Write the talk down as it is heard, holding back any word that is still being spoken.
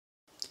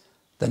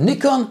the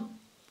Nikon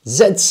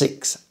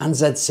Z6 and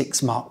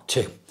Z6 Mark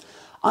II.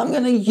 I'm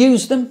going to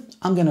use them,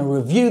 I'm going to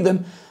review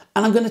them,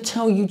 and I'm going to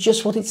tell you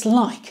just what it's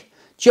like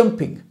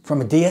jumping from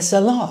a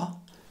DSLR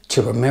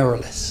to a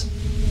mirrorless.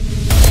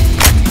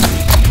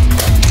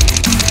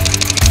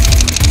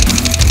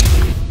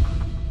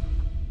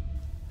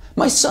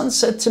 My son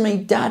said to me,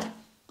 "Dad,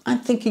 I'm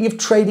thinking of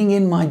trading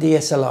in my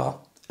DSLR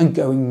and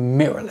going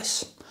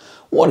mirrorless.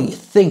 What do you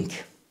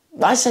think?"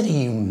 I said, "Are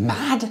you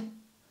mad?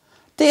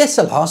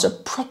 DSLRs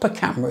are proper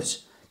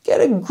cameras.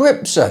 Get a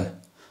grip, son."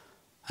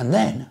 And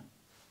then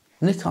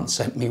Nikon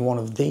sent me one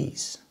of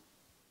these.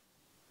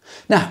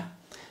 Now,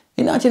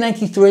 in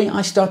 1983,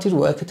 I started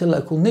work at a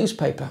local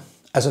newspaper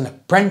as an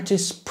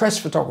apprentice press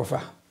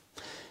photographer.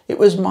 It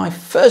was my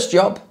first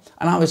job,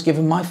 and I was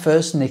given my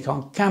first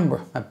Nikon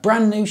camera, a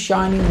brand new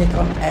shiny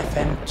Nikon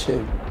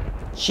FM2.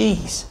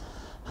 Jeez,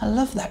 I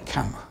love that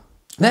camera.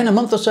 Then a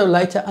month or so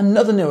later,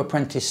 another new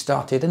apprentice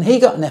started, and he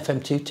got an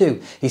FM2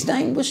 too. His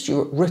name was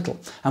Stewart Writtle,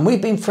 and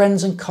we've been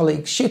friends and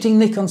colleagues shooting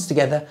Nikons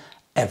together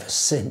ever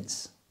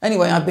since.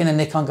 Anyway, I've been a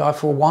Nikon guy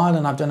for a while,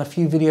 and I've done a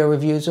few video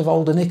reviews of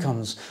older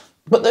Nikons.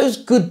 But those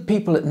good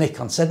people at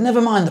Nikon said,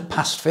 never mind the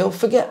past, Phil,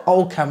 forget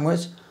old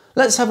cameras.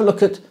 Let's have a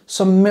look at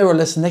some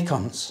mirrorless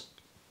Nikons.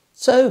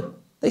 So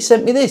they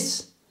sent me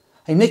this,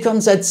 a Nikon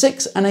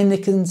Z6 and a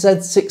Nikon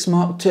Z6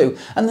 Mark II,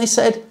 and they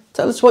said,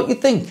 tell us what you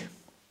think.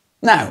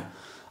 Now,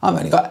 I've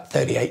only got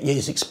 38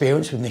 years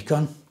experience with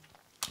Nikon,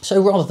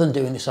 so rather than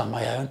doing this on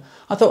my own,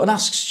 I thought I'd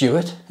ask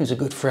Stuart, who's a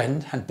good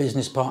friend and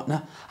business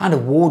partner and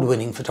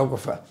award-winning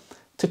photographer,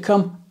 to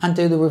come and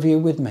do the review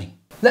with me.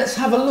 Let's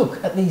have a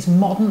look at these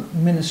modern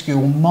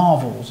minuscule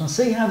marvels and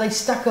see how they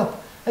stack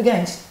up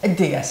against a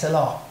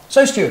DSLR.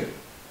 So Stuart,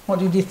 what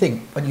did you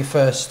think when you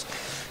first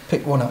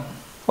picked one up?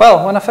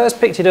 Well, when I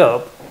first picked it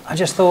up, I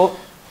just thought,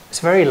 it's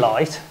very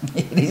light.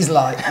 It is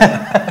light.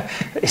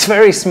 It's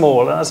very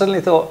small, and I suddenly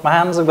thought my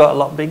hands have got a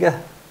lot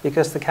bigger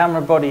because the camera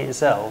body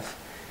itself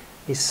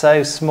is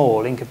so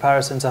small in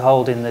comparison to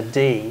holding the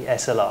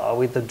DSLR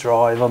with the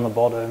drive on the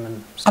bottom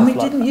and stuff like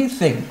that. Didn't you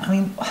think,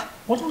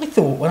 what I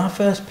thought when I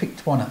first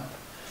picked one up,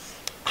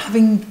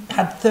 having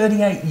had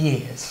 38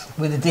 years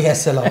with a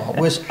DSLR,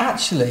 was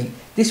actually,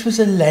 this was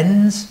a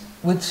lens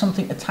with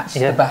something attached to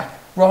the back,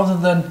 rather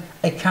than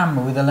a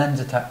camera with a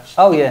lens attached.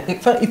 Oh yeah.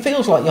 It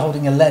feels like you're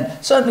holding a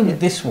lens. Certainly with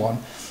this one.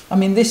 I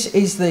mean, this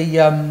is the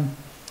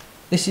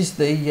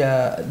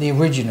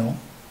original,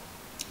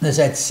 the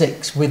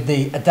Z6 with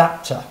the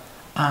adapter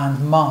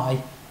and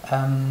my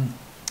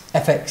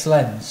FX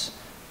lens,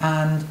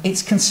 and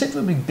it's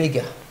considerably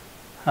bigger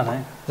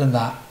than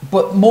that.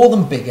 But more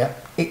than bigger,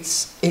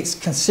 it's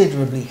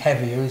considerably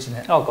heavier, isn't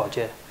it? Oh God,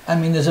 yeah. I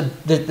mean, there's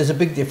a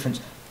big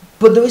difference.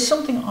 But there is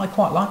something I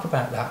quite like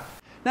about that.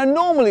 Now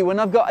normally when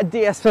I've got a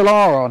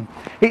DSLR on,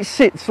 it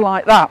sits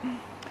like that,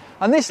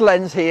 and this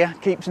lens here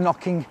keeps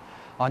knocking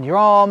on your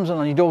arms and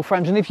on your door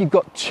frames, and if you've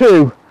got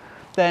two,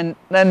 then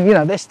you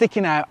know, they're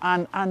sticking out,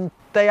 and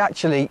they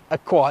actually are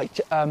quite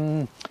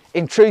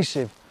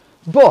intrusive.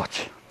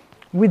 But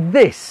with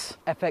this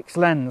FX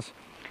lens,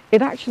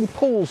 it actually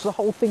pulls the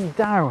whole thing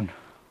down,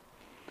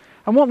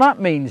 and what that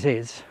means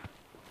is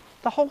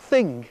the whole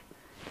thing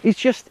is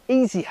just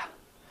easier.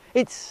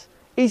 It's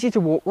easy to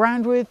walk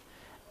around with.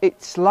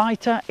 It's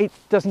lighter, it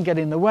doesn't get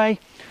in the way,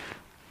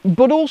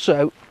 but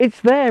also it's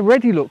there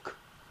ready, look,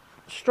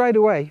 straight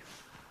away.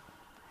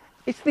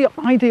 It's the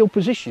ideal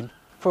position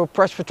for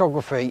press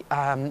photography,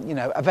 you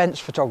know, events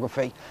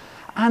photography,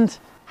 and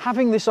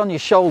having this on your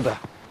shoulder,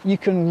 you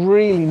can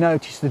really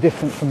notice the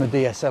difference from the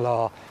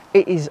DSLR.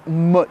 It is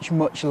much,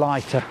 much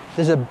lighter.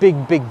 There's a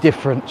big, big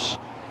difference,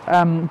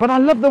 but I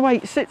love the way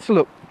it sits,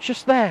 look,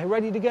 just there,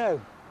 ready to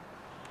go,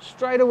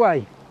 straight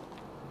away.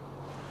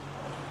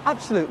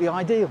 Absolutely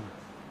ideal.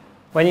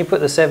 When you put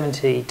the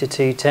 70 to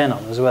 210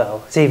 on as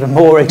well, it's even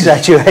more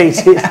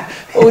exaggerated.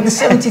 Oh, with the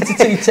 70 to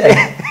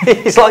 210.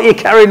 It's like you're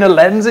carrying a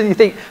lens and you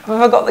think,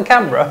 have I got the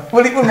camera?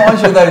 Well, it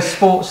reminds you of those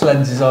sports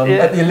lenses on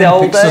at the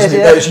Olympics, doesn't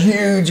it? Those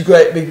huge,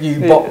 great big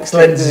U-box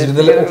lenses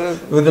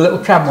with a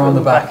little camera on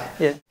the back.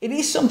 Yeah. It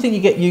is something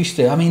you get used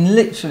to. I mean,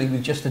 literally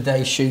with just a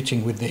day's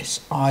shooting with this,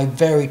 I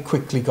very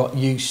quickly got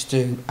used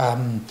to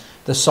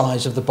the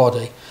size of the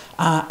body.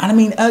 And I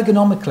mean,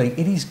 ergonomically,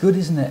 it is good,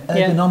 isn't it?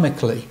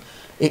 Ergonomically.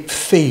 It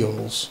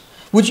feels.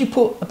 Would you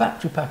put a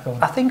battery pack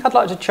on? I think I'd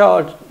like to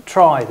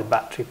try the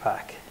battery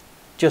pack,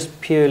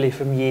 just purely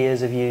from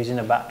years of using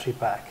a battery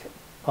pack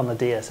on the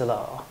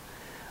DSLR.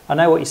 I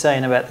know what you're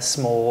saying about the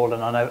small,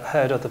 and I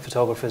heard other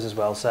photographers as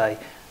well say,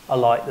 I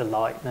like the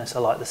lightness, I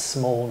like the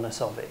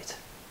smallness of it.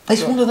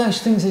 It's one of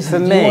those things,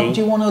 isn't it? Do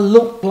you want to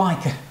look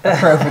like a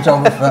pro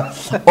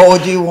photographer, or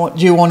do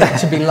you want it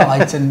to be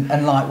light and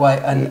lightweight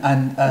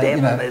and you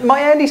know?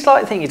 My only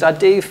slight thing is I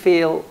do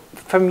feel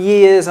from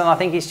years, and I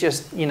think it's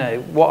just, you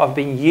know, what I've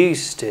been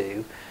used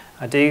to,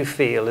 I do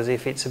feel as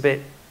if it's a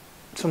bit,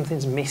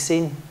 something's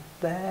missing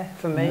there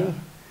for me. Yeah.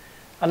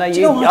 I know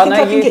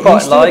you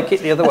quite like it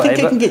the other way. I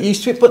think I can get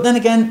used to it, but then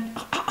again,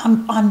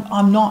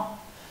 I'm not,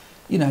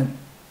 you know,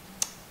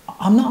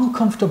 I'm not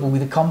uncomfortable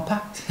with a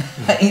compact.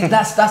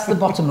 That's the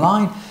bottom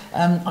line.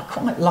 I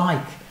quite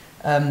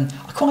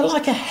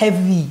like a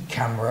heavy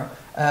camera.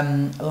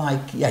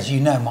 Like, as you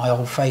know, my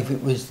old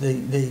favourite was the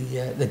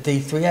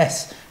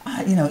D3S.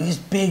 You know, it was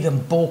big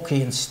and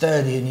bulky and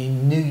sturdy, and you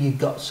knew you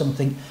got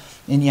something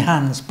in your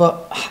hands.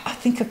 But I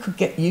think I could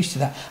get used to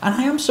that, and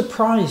I am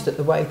surprised at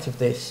the weight of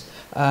this.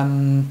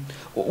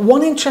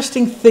 One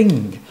interesting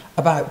thing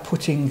about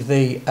putting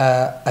the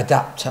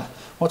adapter,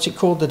 what's it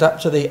called, the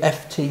adapter, the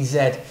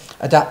FTZ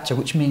adapter,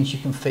 which means you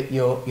can fit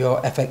your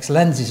FX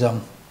lenses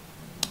on.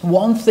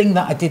 One thing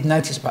that I did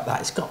notice about that,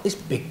 it's got this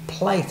big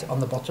plate on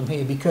the bottom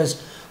here,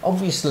 because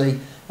obviously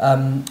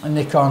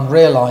Nikon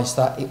realised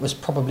that it was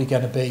probably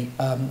going to be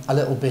a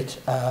little bit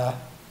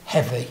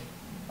heavy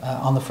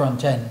on the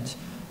front end,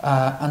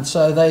 and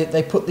so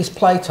they put this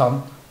plate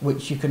on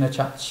which you can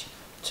attach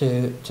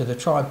to the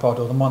tripod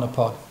or the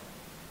monopod.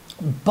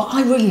 But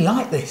I really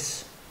like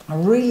this. I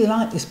really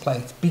like this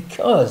plate,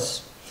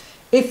 because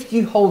if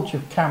you hold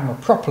your camera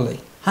properly,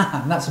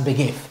 and that's a big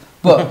if,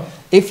 but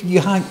if you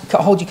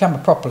hold your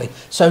camera properly,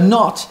 so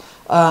not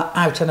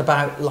out and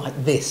about like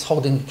this,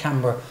 holding the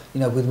camera, you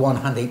know, with one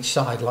hand each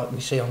side, like we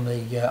see on the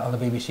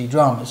BBC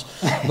dramas.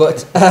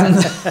 But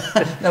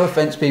no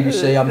offence,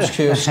 BBC, I'm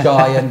sure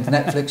Sky and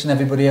Netflix and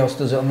everybody else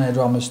does it on their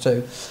dramas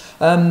too.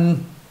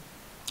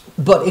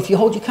 But if you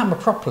hold your camera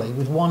properly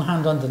with one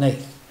hand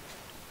underneath,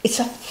 it's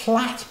a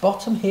flat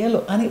bottom here,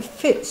 look, and it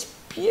fits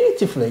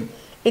beautifully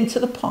into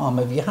the palm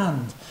of your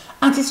hand.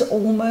 And it's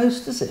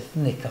almost as if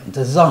Nikon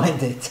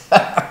designed it.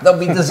 There'll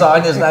be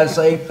designers now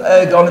saying,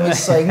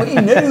 ergonomists saying, well,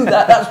 you knew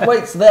that, that's why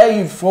it's there,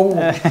 you fool.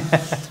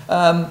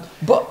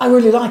 But I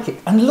really like it.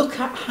 And look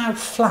at how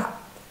flat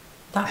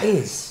that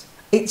is.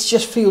 It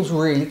just feels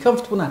really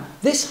comfortable now.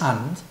 This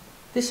hand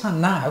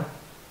now,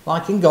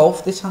 like in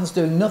golf, this hand's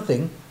doing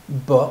nothing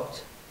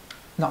but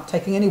not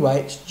taking any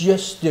weight. It's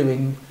just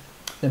doing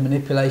the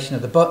manipulation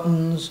of the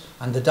buttons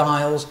and the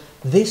dials.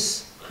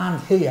 This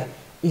hand here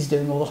is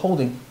doing all the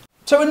holding.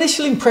 So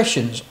initial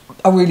impressions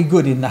are really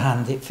good in the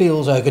hand. It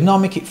feels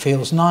ergonomic, it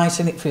feels nice,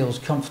 and it feels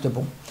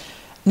comfortable.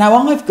 Now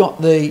I've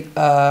got the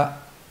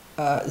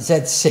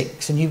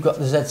Z6 and you've got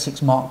the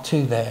Z6 Mark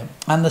II there,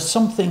 and there's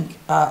something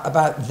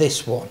about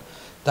this one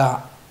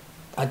that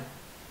I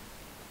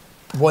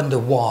wonder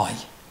why.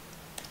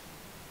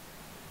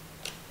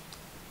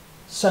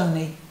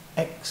 Sony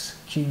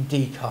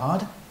XQD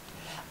card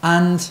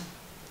and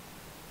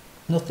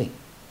nothing.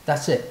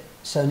 That's it.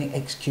 Sony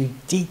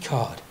XQD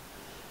card.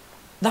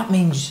 That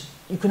means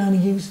you can only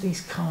use these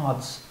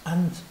cards,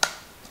 and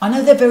I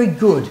know they're very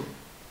good,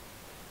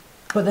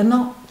 but they're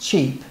not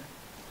cheap.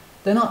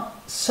 They're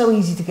not so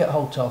easy to get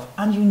hold of,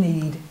 and you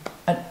need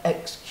an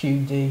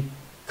XQD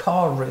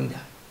card reader.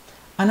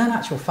 And in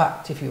actual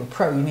fact, if you're a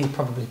pro, you need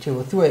probably 2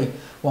 or 3.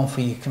 One for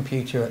your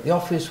computer at the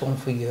office, one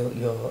for your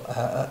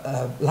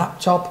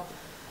laptop.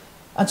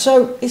 And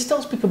so it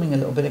starts becoming a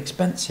little bit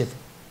expensive.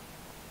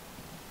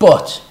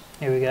 But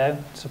here we go.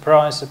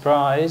 Surprise,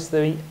 surprise.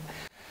 The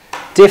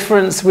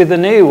difference with the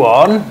new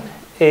one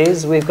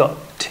is we've got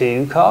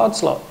 2 card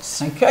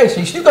slots. Okay, so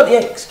you've still got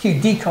the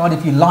XQD card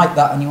if you like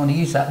that and you want to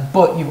use that,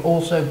 but you've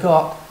also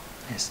got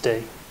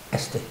SD,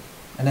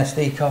 an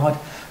SD card,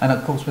 and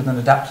of course with an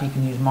adapter you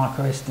can use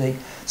micro SD.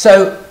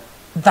 So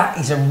that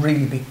is a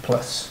really big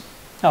plus.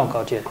 Oh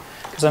God, yeah.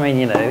 Because I mean,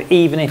 you know,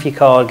 even if your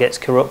card gets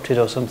corrupted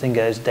or something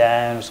goes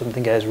down or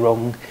something goes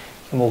wrong,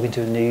 you can walk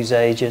into a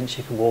newsagent,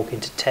 you can walk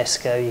into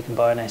Tesco, you can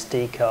buy an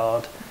SD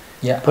card.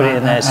 Yeah, put it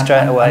in there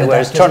straight away,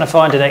 whereas trying to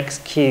find an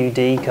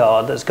XQD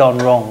card that's gone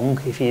wrong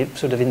if you're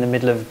sort of in the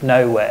middle of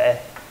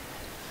nowhere.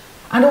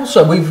 And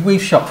also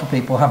we've shot for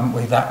people, haven't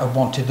we, that have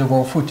wanted the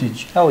raw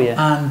footage. Oh yeah.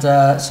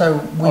 And so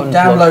we've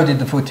downloaded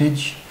the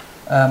footage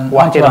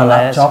whack it on our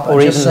laptop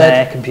or even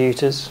their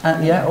computers.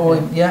 And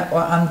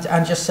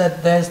and just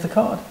said, there's the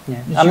card.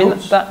 Yeah. I mean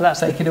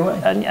that's take it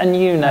away. And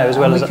you know as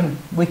well as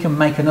we can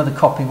make another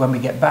copy when we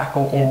get back,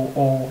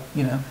 or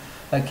you know,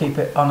 keep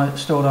it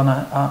stored on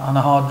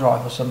a hard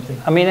drive or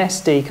something. I mean,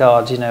 SD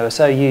cards, you know, are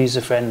so user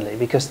friendly,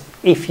 because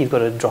if you've got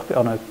to drop it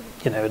on a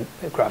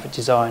graphic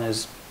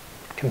designer's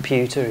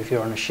computer, if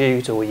you're on a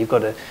shoot, or you've got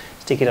to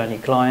stick it on your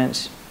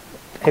clients,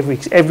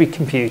 every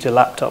computer,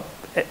 laptop,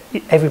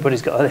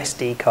 everybody's got an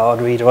SD card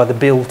reader either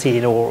built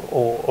in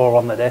or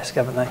on the desk,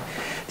 haven't they?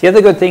 The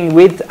other good thing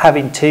with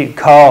having 2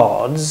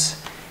 cards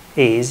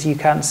is you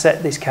can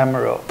set this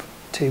camera up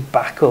to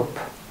back up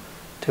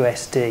to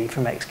SD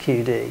from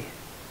XQD.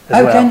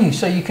 Can you?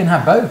 So you can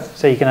have both.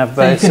 So you can have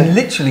both. So you can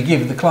literally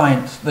give the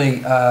client the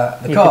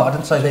card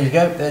and say, there you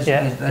go.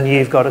 And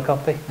you've got a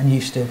copy. And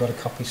you've still got a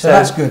copy. So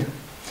that's good.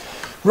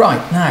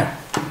 Right, now,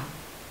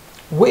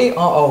 we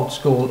are old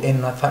school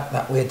in the fact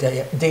that we're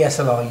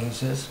DSLR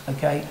users,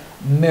 okay?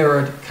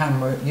 Mirrored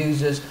camera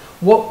users.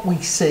 What we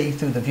see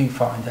through the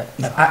viewfinder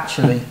is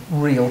actually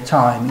real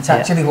time. It's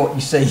actually what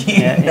you see,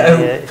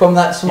 from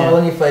that smile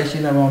on your face,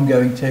 you know where I'm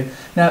going to.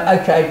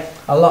 Now, okay,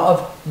 a lot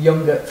of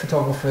younger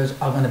photographers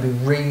are going to be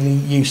really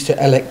used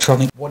to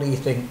electronic. What do you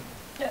think?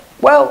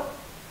 Well,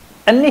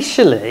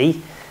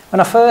 initially, when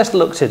I first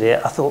looked at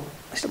it, I thought,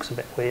 this looks a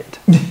bit weird.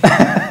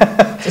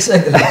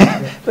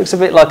 Looks a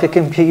bit like a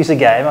computer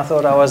game. I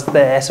thought I was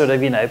there sort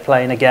of, you know,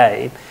 playing a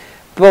game.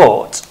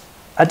 But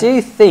I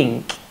do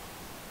think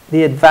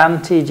the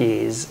advantage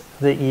is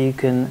that you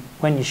can,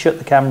 when you shut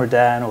the camera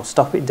down or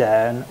stop it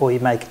down or you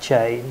make a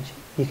change,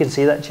 you can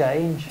see that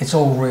change. It's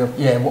all real,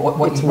 yeah.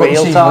 It's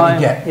real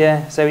time,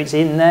 yeah. So it's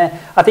in there.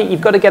 I think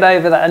you've got to get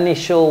over that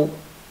initial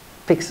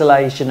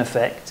pixelation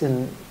effect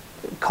and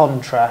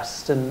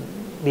contrast and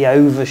the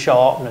over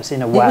sharpness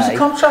in a way. It was the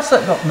contrast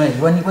that got me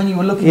when you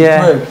were looking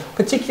through,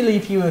 particularly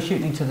if you were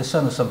shooting to the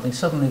sun or something.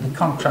 Suddenly the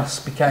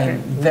contrast became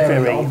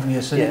very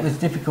obvious, and it was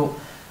difficult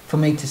for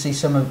me to see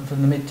some of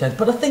from the mid-10s.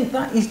 But I think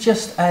that is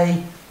just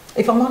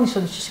if I'm honest,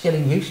 it's just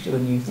getting used to a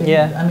new thing.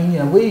 Yeah. I mean, you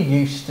know, we're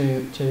used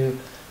to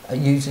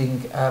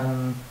using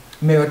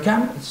mirror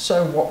cam,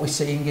 so what we're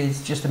seeing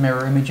is just a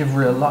mirror image of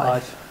real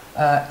life.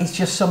 It's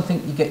just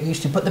something you get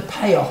used to, but the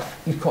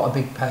payoff is quite a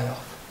big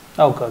payoff.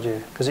 Oh God, yeah,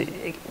 because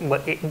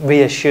it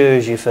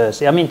reassures you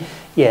firstly. I mean,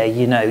 yeah,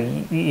 you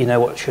know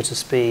what shutter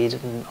speed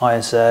and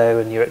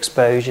ISO and your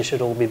exposure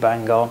should all be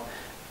bang on,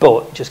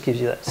 but it just gives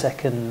you that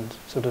second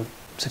sort of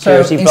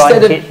security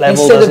blanket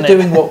level, instead of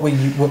doing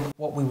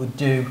what we would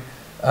do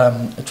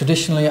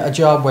traditionally at a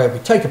job, where we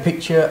take a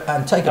picture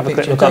and take a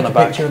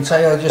picture and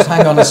say, oh, just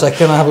hang on a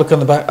second, I'll have a look on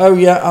the back. Oh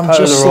yeah, I'm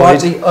just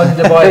slightly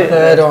under by a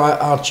third, or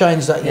I'll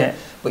change that. Yeah.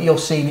 But you're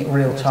seeing it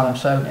real time,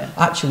 so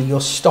actually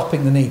you're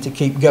stopping the need to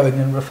keep going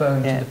and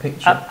referring to the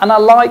picture. And I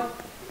like,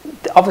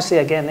 obviously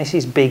again, this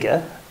is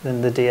bigger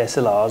than the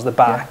DSLRs, the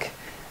back.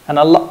 And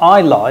I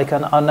like,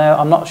 and I know,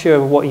 I'm not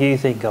sure what you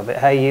think of it,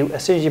 how you,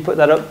 as soon as you put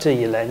that up to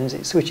your lens,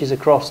 it switches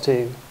across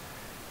through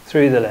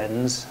the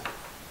lens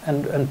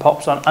and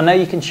pops on. I know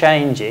you can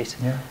change it,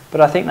 but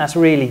I think that's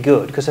really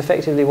good, because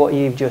effectively what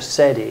you've just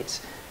said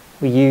is,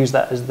 we use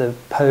that as the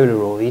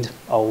Polaroid,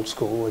 old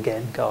school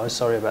again, guys,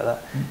 sorry about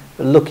that.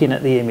 But looking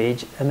at the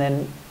image, and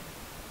then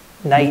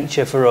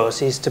nature for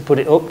us is to put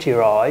it up to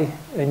your eye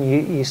and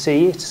you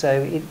see it,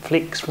 so it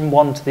flicks from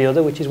one to the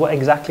other, which is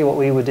exactly what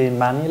we were doing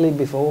manually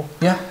before.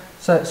 Yeah,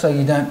 so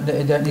you don't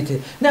need to.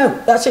 No,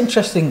 that's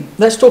interesting.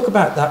 Let's talk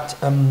about that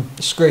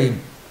screen,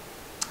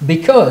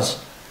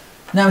 because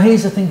now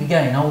here's the thing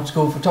again, old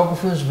school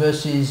photographers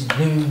versus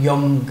new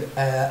young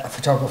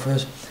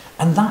photographers,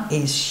 and that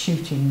is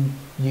shooting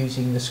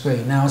using the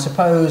screen. Now I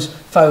suppose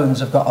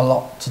phones have got a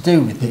lot to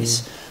do with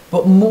this,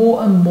 but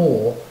more and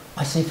more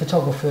I see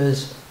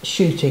photographers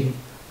shooting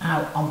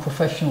out on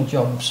professional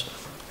jobs,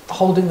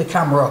 holding the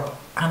camera up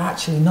and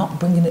actually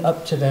not bringing it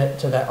up to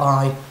their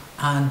eye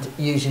and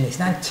using this.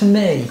 Now to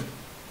me,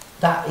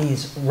 that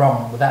is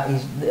wrong. That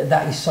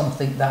is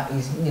something that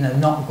is, you know,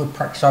 not good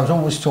practice. I was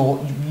always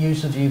taught,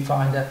 use the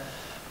viewfinder.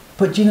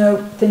 But you know,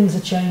 things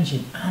are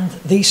changing, and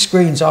these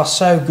screens are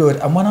so good.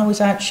 And when I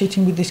was out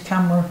shooting with this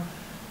camera,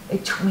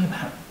 it took me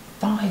about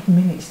 5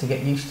 minutes to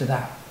get used to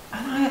that.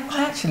 And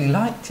I actually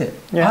liked it.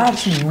 I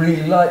actually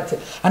really liked it.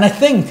 And I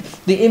think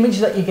the image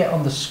that you get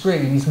on the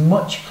screen is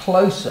much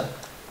closer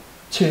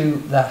to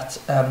that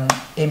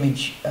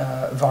image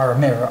via a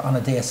mirror on a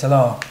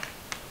DSLR.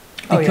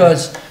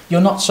 Because you're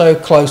not so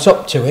close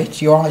up to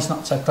it, your eye's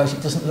not so close,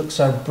 it doesn't look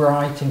so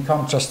bright and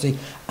contrasty,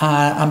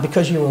 and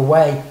because you're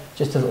away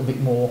just a little bit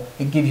more,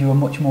 it gives you a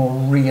much more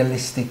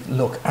realistic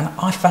look. And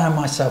I found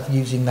myself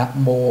using that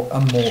more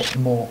and more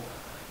and more.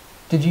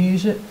 Did you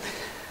use it?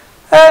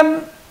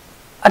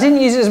 I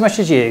didn't use it as much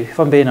as you, if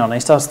I'm being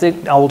honest. I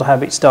think old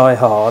habits die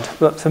hard,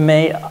 but for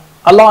me,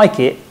 I like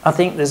it. I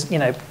think there's, you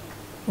know,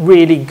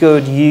 really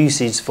good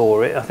uses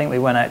for it. I think we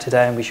went out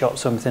today and we shot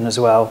something as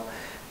well,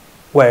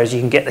 whereas you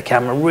can get the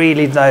camera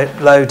really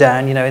low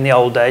down. You know, in the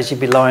old days, you'd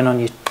be lying on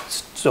your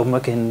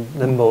stomach in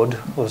the mud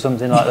or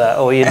something like that,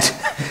 or you'd,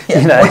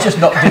 you know, or just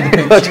not do the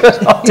picture. Or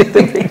just not do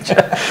the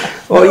picture.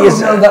 Or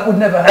no, that would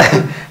never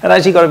happen. And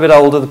as you got a bit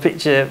older, the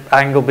picture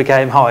angle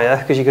became higher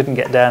because you couldn't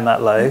get down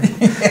that low.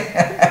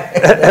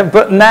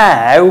 But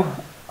now,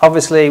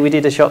 obviously, we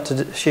did a shot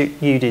to shoot.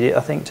 You did it, I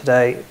think,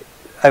 today,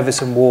 over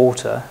some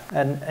water,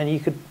 and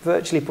you could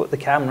virtually put the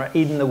camera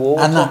in the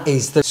water. And that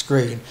is the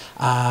screen.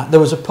 There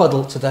was a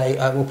puddle today,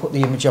 we'll put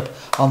the image up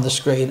on the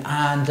screen,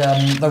 and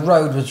the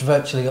road was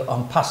virtually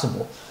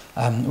unpassable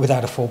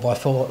without a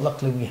 4x4.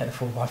 Luckily we had a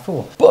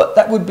 4x4. But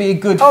that would be a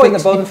good fix. In a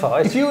bun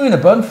fight. If you were in a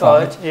bun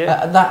fight,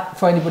 that,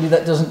 for anybody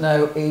that doesn't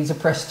know, is a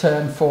press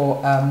turn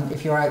for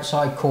if you're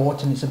outside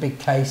court and it's a big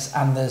case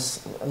and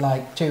there's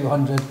like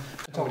 200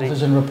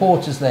 photographers and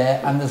reporters there,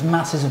 and there's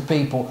masses of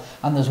people,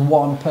 and there's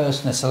one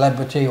person, a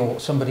celebrity or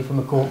somebody from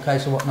a court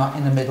case or whatnot,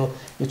 in the middle.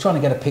 You're trying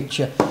to get a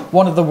picture.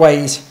 One of the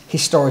ways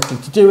historically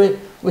to do it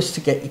was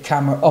to get your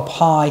camera up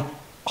high,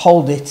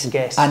 hold it,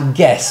 and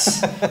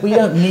guess. Well, you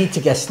don't need to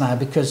guess now,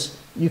 because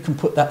you can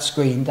put that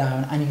screen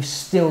down and you've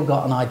still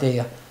got an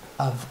idea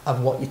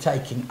of what you're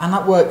taking. And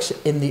that works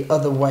in the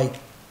other way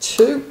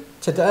too.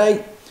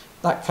 Today,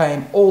 that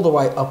came all the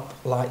way up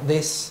like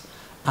this.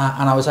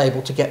 And I was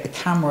able to get the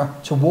camera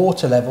to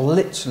water level,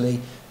 literally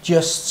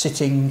just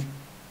sitting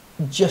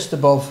just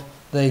above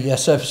the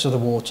surface of the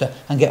water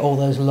and get all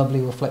those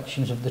lovely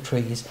reflections of the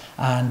trees.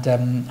 And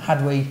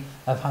had we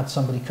have had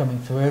somebody coming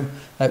through,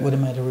 it would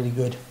have made a really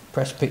good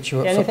press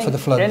picture for the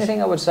floods. The only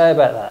thing I would say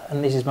about that,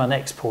 and this is my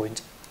next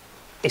point,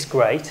 it's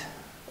great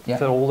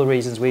for all the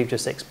reasons we've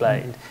just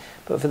explained.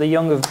 But for the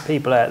younger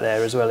people out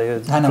there as well, who are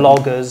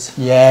vloggers,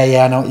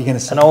 I know what you're going to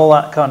say, and all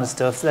that kind of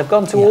stuff, they've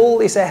gone to all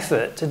this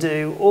effort to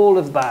do all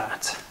of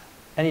that,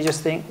 and you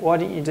just think, why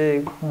didn't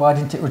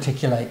it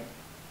reticulate?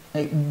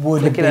 It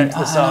would have been. Flick it out to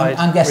the side,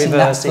 I'm guessing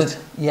reverse it.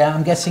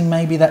 I'm guessing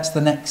maybe that's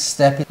the next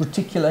step.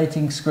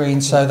 Reticulating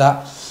screen so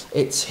that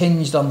it's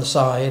hinged on the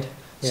side,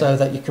 so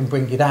that you can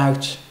bring it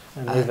out,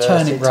 and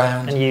turn it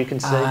round, and you can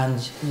see,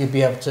 and you'd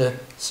be able to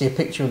see a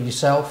picture of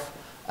yourself.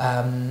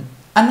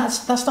 And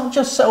that's not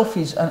just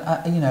selfies,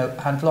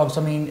 and vlogs.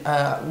 I mean,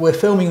 we're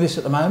filming this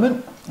at the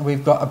moment.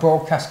 We've got a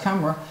broadcast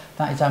camera.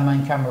 That is our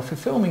main camera for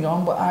filming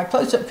on, but our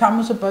close-up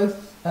cameras are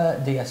both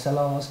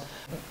DSLRs.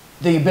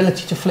 The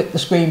ability to flip the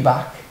screen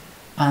back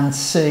and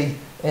see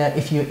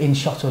if you're in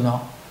shot or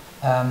not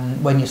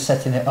when you're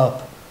setting it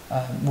up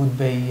would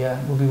be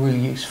really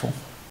useful.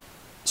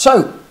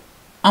 So,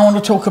 I want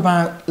to talk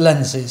about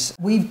lenses.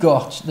 We've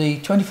got the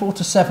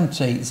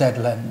 24-70 Z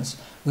lens,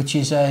 which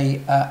is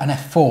an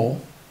f4.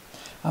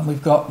 And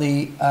we've got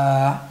the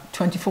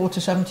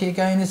 24-70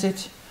 again, is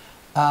it?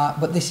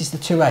 But this is the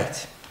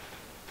 2.8.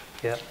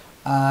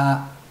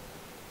 Yeah.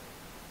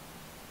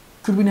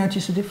 Could we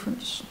notice a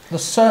difference?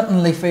 This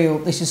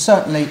is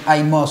certainly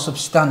a more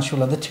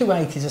substantial, and the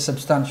 2.8 is a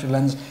substantial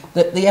lens.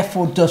 The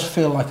f4 does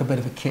feel like a bit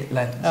of a kit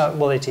lens.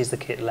 Well, it is the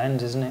kit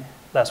lens, isn't it?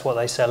 That's what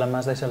they sell them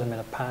as. They sell them in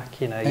a pack.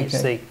 You know, you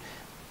see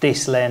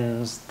this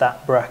lens,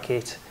 that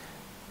bracket,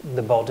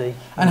 the body.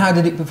 And how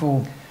did it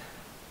perform?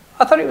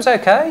 I thought it was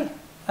okay.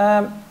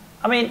 I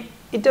mean,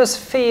 it does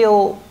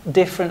feel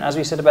different, as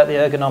we said about the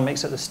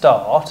ergonomics at the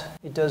start.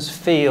 It does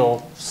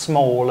feel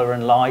smaller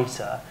and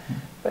lighter,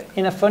 but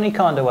in a funny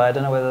kind of way. I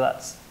don't know whether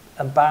that's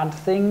a bad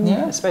thing,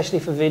 especially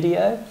for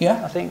video.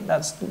 Yeah. I think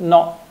that's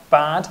not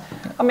bad.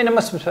 I mean,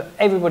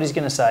 everybody's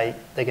going to say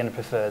they're going to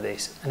prefer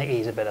this, and it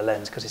is a better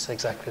lens because it's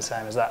exactly the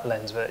same as that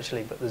lens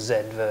virtually, but the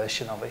Z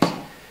version of it.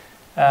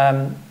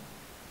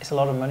 It's a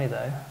lot of money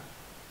though.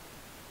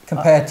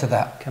 Compared to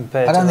that,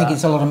 I don't think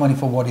it's a lot of money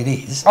for what it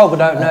is. Oh, but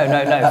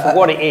no. For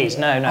what it is,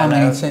 no.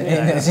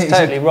 It's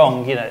totally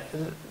wrong. You know,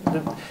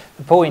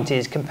 the point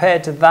is,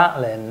 compared to that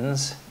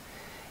lens,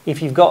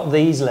 if you've got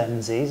these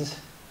lenses,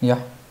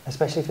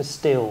 especially for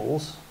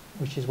stills,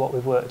 which is what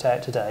we've worked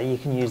out today, you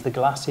can use the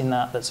glass in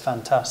that. That's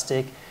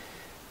fantastic.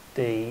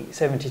 The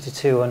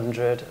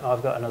 70-200,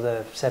 I've got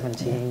another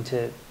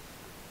 17-28,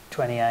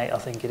 I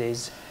think it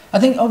is. I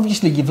think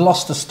obviously you've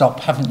lost the stop,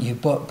 haven't you?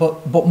 But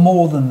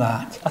more than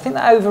that, I think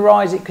that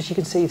overrides it because you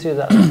can see through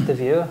that the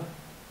viewer.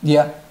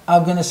 Yeah,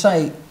 I'm going to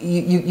say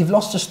you've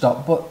lost a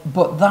stop,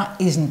 but that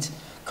isn't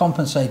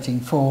compensating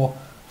for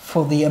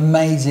the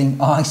amazing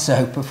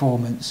ISO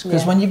performance.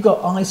 Because when you've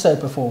got ISO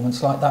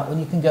performance like that, when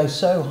you can go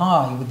so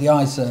high with the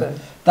ISO,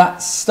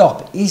 that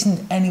stop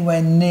isn't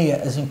anywhere near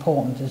as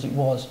important as it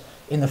was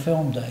in the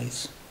film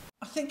days.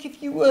 I think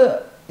if you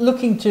were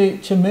looking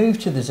to move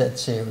to the Z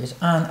series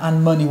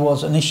and money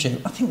was an issue,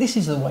 I think this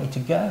is the way to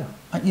go.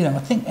 I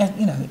think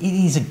it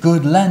is a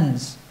good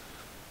lens.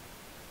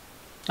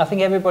 I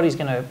think everybody's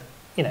going to,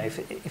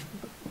 if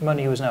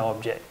money was no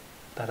object,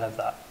 they'd have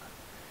that.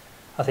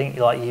 I think,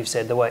 like you've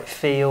said, the way it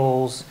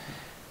feels,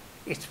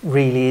 it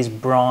really is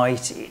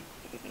bright.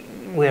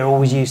 We're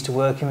always used to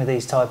working with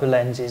these type of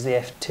lenses, the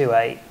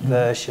f2.8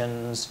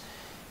 versions.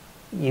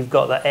 You've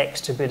got that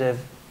extra bit of,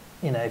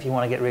 if you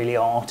want to get really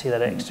arty,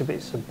 that extra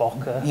bits of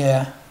bokeh.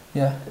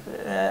 Yeah.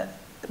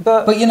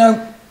 But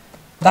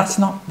that's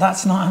not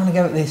having a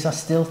go at this. I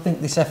still think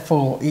this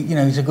f4,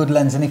 is a good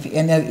lens. And if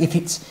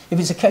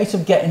it's a case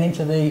of getting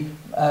into the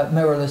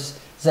mirrorless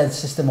Z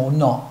system or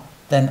not,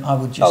 then I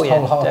would just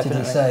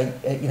wholeheartedly say,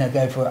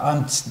 go for it.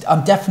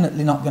 I'm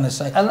definitely not going to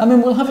say. I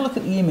mean, we'll have a look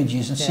at the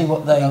images and see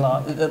what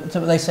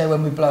they say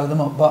when we blow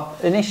them up.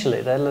 But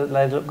initially, they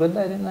look good,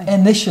 though, didn't they?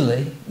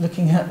 Initially,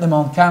 looking at them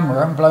on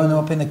camera and blowing them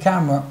up in the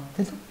camera,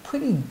 they look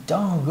pretty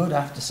darn good,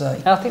 I have to say.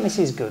 And I think this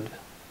is good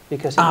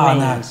because it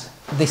means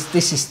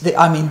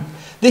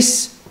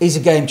this is a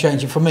game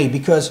changer for me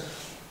because,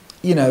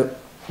 you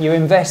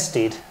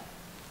invested.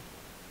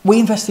 We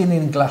invested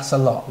in glass a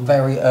lot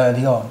very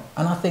early on,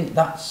 and I think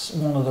that's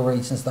one of the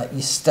reasons that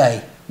you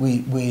stay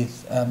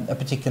with a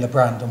particular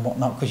brand and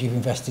whatnot, because you've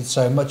invested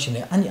so much in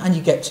it and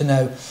you get to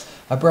know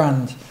a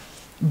brand.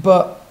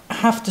 But I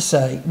have to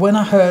say, when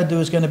I heard there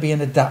was going to be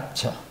an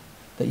adapter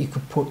that you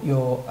could put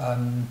your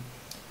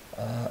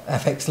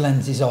FX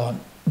lenses on,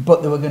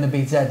 but there were going to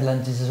be Z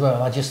lenses as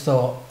well, I just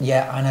thought,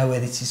 I know where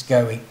this is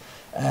going.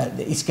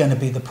 It's going to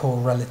be the poor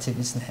relative,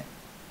 isn't it?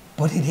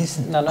 But it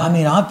isn't. No. I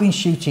mean, I've been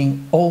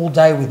shooting all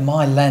day with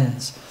my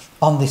lens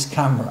on this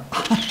camera.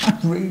 I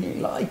really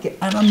like it.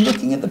 And I'm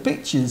looking at the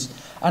pictures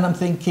and I'm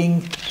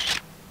thinking,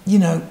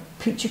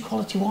 picture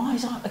quality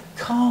wise, I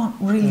can't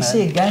really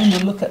see. Again,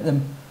 we'll look at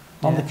them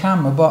on the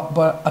camera,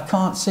 but I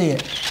can't see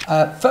it.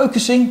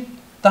 Focusing,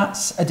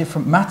 that's a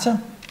different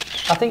matter.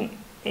 I think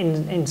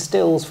in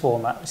stills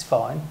format, it's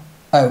fine.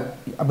 Oh,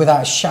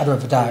 without a shadow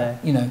of a doubt. Yeah.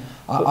 You know,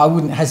 I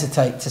wouldn't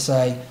hesitate to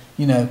say,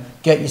 you know,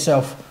 get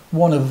yourself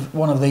one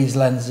of these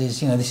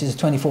lenses. You know, this is a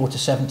 24 to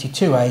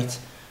 72/8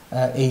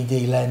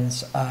 ED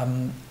lens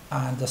and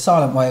a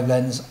silent wave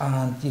lens,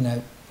 and you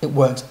know it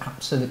works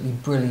absolutely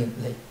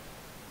brilliantly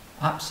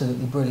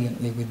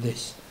with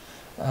this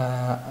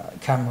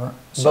camera.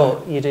 So,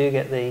 but you do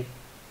get the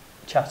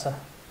chatter.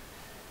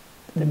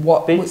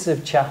 what Bits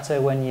of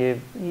chatter when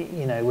you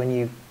know when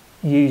you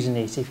using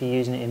it, if you're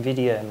using it in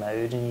video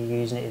mode and you're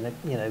using it in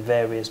you know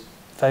various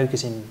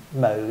focusing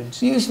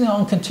modes, using it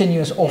on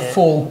continuous or Yeah.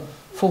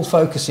 full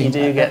focusing, you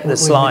do get the with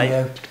slight.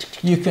 video,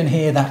 you can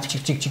hear that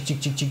chick chick chick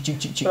chick chick chick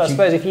chick chick. But I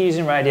suppose if you're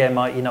using radio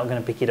mic, you're not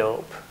going to pick it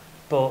up.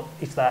 But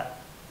it's that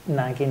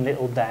nagging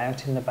little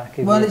doubt in the back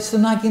of Well, you. it's the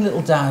nagging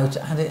little doubt,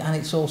 and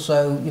it's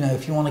also, you know,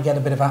 if you want to get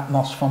a bit of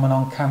atmos from an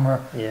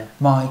on-camera Yeah.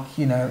 mic,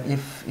 you know,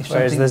 if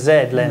Whereas something, the Z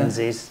you know,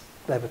 lenses,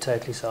 they were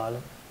totally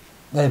silent.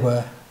 they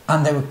were,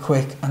 and they were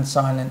quick and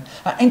silent.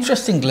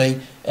 Interestingly,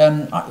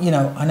 you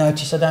know, I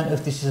noticed, I don't know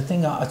if this is a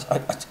thing,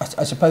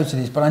 I suppose it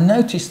is, but I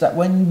noticed that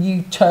when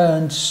you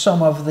turned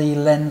some of the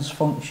lens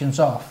functions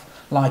off,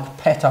 like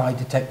pet eye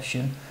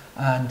detection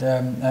and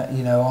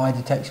you know, eye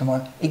detection,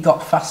 it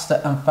got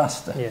faster and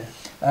faster. Yeah.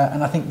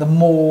 And I think the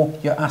more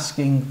you're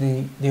asking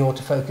the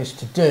autofocus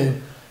to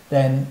do,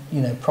 then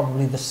you know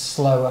probably the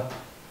slower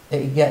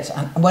it gets.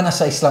 And when I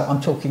say slow,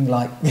 I'm talking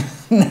like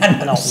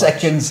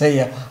nanoseconds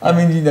here. Yeah. I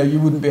mean, you know, you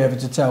wouldn't be able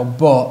to tell.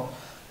 But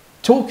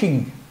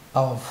talking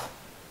of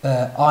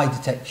eye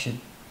detection,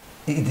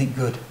 is it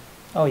good?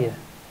 Oh yeah,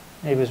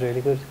 it was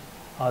really good.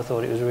 I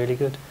thought it was really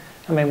good.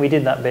 I mean, we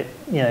did that bit,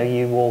 you know,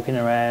 you walking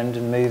around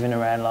and moving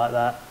around like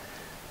that.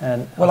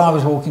 And Well, I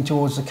was walking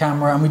towards the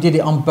camera, and we did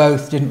it on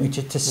both, didn't we,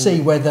 to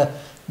see whether,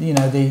 you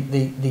know,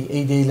 the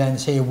ED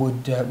lens here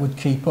would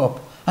keep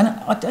up. And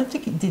I don't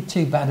think it did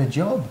too bad a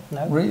job,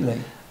 No.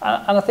 really.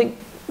 And I think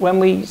when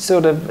we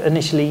sort of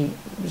initially,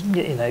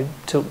 you know,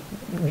 took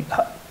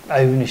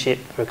ownership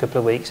for a couple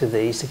of weeks of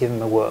these to give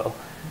them a whirl,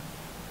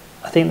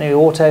 I think the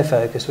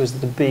autofocus was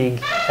the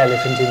big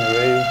elephant in the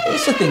room.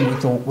 It's the thing we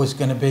thought was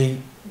going to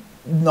be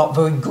not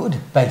very good,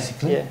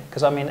 basically. Yeah,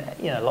 because I mean,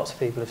 you know, lots of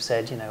people have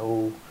said, you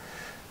know,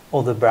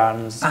 all the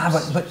brands,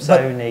 but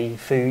Sony,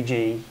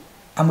 Fuji.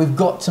 And we've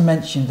got to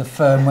mention the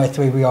firmware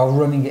 3. We are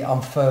running it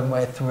on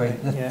firmware 3,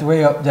 the 3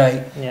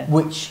 update,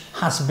 which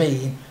has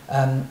been,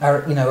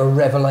 you know, a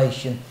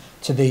revelation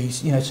to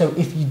these. You know, so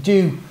if you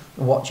do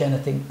watch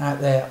anything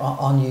out there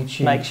on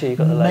YouTube, make sure you've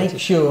got the latest.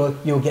 Make sure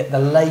you'll get the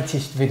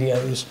latest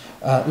videos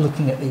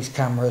looking at these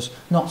cameras,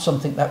 not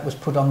something that was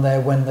put on there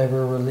when they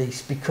were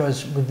released,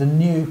 because with the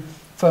new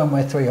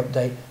firmware 3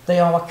 update, they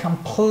are a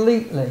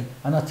completely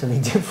and utterly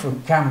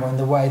different camera in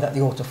the way that the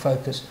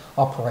autofocus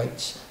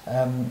operates.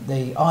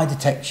 The eye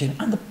detection,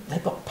 and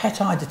they've got pet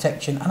eye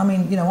detection. And I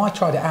mean, you know, I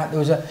tried it out. There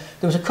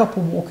was a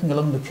couple walking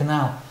along the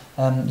canal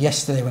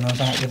yesterday when I was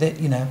out with it.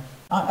 You know,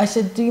 I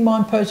said, "Do you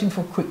mind posing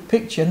for a quick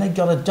picture?" And they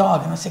got a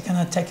dog, and I said, "Can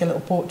I take a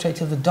little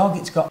portrait of the dog?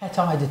 It's got pet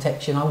eye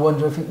detection. I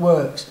wonder if it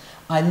works."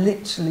 I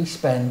literally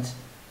spent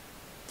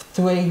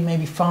 3,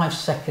 maybe 5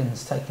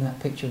 seconds taking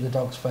that picture of the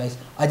dog's face.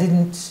 I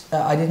didn't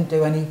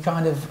do any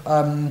kind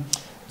of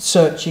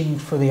searching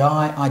for the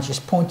eye. I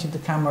just pointed the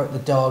camera at the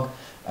dog.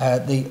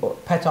 The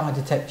pet eye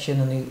detection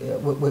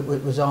and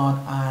was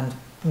on, and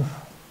the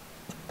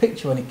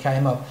picture when it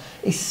came up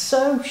is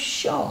so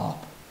sharp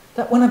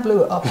that when I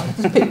blew it up,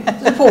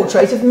 there's a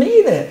portrait of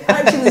me in it.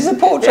 Actually, there's a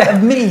portrait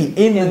of me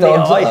in the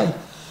dog's eye.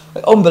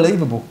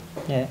 Unbelievable.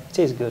 Yeah, it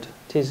is good.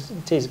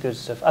 It is good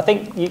stuff. I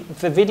think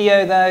for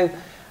video though,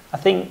 I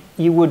think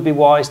you would be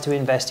wise to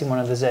invest in one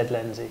of the Z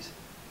lenses.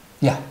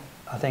 Yeah.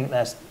 I think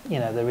that's, you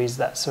know, there is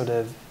that sort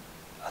of,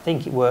 I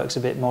think it works a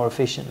bit more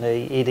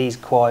efficiently. It is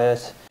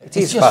quiet.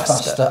 It's just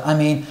faster. I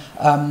mean,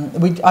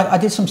 I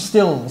did some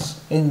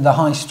stills in the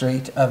high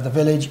street of the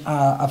village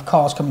of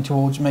cars coming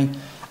towards me,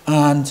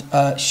 and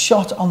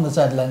shot on the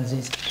Z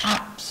lenses.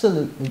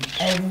 Absolutely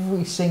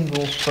every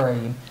single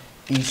frame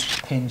is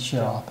pin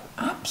sharp.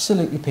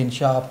 Absolutely pin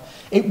sharp.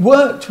 It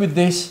worked with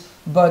this,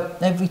 but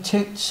every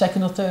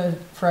second or third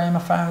frame I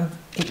found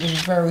it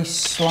was very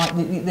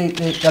slightly,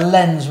 the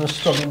lens was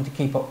struggling to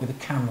keep up with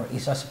the camera,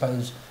 is I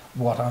suppose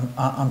what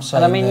I'm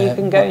saying. And I mean, there. you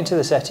can go into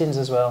the settings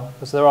as well,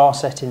 because there are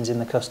settings in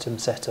the custom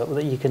setup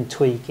that you can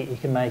tweak it, you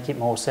can make it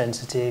more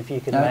sensitive,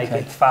 you can make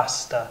it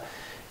faster,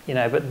 you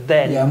know, but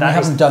then... Yeah, and we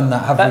haven't done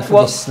that, have we,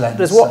 for this lens?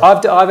 There's what,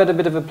 I've had a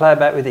bit of a play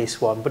about with this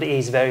one, but it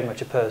is very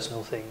much a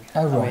personal thing.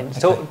 Oh, right. I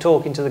mean,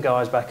 talking to the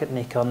guys back at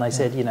Nikon, they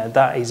said, you know,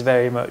 that is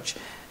very much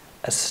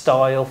a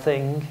style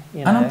thing,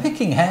 you know. And I'm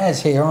picking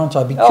hairs here, aren't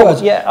I?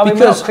 Because, I mean,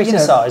 we're not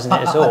criticising it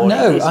at all.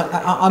 No,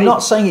 I'm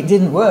not saying it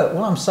didn't work.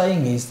 What I'm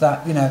saying is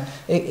that, you know,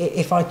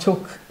 if I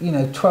took, you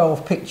know,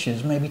 12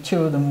 pictures, maybe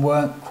 2 of them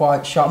weren't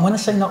quite sharp. And when I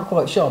say not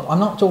quite sharp, I'm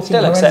not talking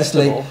still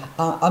horrendously.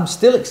 I'm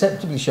still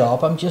acceptably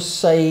sharp. I'm just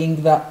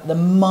saying that there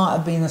might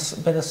have been a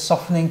bit of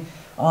softening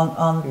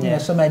on you know,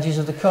 some edges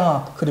of the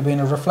car. Could have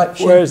been a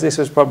reflection. Whereas this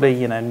was probably,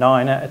 you know,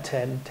 9 out of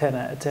 10, 10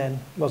 out of 10,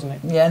 wasn't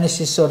it? Yeah, and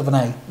this is sort of an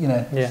 8, you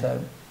know. Yeah.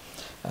 So.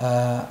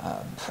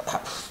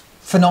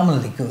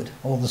 phenomenally good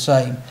all the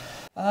same.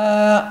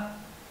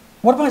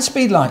 What about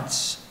speed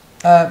lights?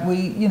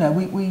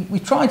 We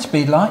tried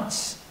speed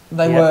lights.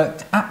 They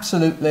worked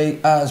absolutely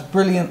as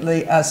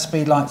brilliantly as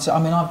speed lights. I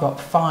mean, I've got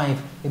 5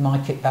 in my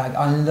kit bag.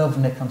 I love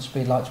Nikon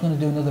speed lights. I'm going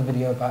to do another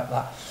video about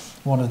that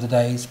one of the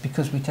days,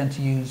 because we tend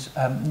to use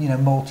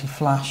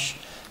multi-flash.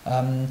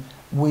 On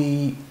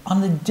the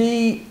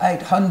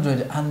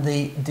D800 and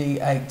the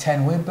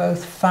D810, we're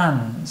both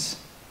fans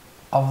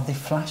of the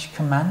flash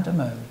commander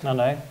mode. I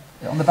know.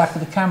 On the back of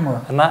the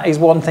camera. And that is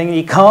one thing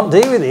you can't do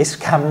with this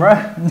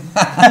camera.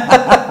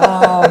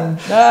 Oh,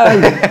 no.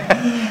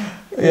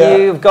 Yeah.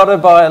 You've got to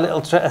buy a little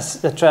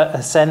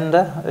a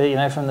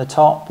sender, from the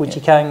top, which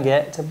you can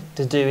get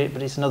to do it,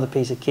 but it's another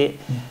piece of kit.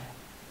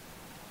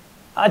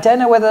 I don't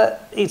know whether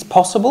it's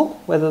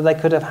possible, whether they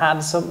could have had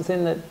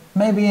something that...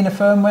 Maybe in a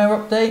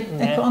firmware update,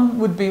 Nikon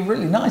would be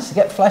really nice to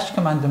get flash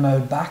commander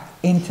mode back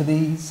into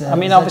these... I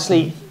mean,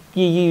 obviously,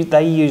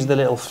 they use the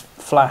little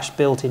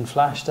built-in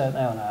flash, don't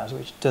they, on ours,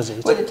 which does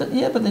it. Well,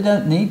 yeah, but they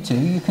don't need to.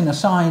 You can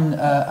assign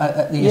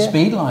the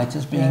speed light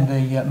as being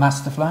the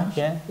master flash.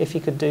 Yeah, if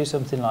you could do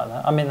something like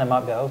that. I mean, they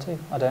might be able to,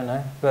 I don't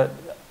know. But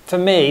for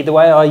me, the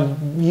way I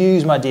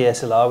use my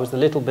DSLR was the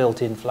little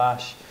built-in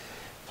flash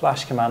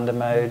commander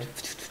mode.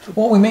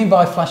 What we mean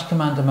by flash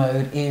commander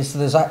mode is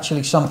there's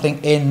actually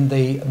something in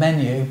the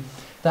menu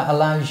that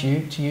allows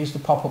you to use the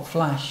pop-up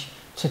flash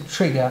to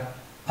trigger,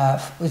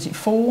 is it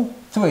 4?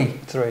 3?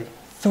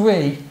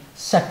 3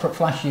 separate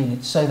flash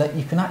units, so that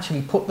you can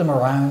actually put them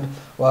around,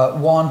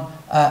 one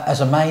as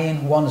a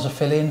main, one as a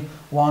fill-in,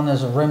 one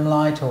as a rim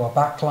light or a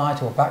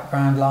backlight or a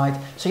background light,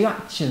 so you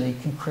actually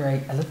can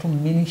create a little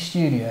mini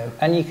studio.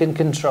 And you can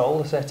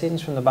control the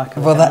settings from the back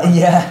of the camera.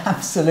 Yeah,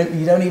 absolutely.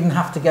 You don't even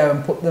have to go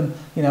and put them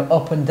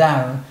up and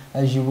down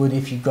as you would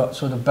if you've got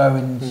sort of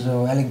Bowens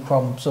or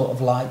Elinchrom sort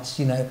of lights.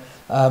 You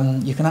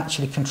can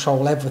actually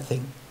control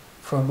everything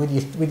from with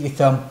your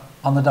thumb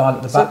on the dial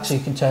at the back, so you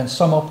can turn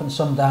some up and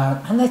some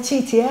down. And they're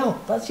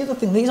TTL. That's the other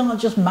thing. These aren't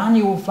just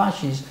manual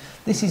flashes.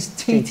 This is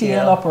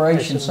TTL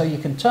operation, so you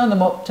can turn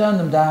them up, turn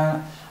them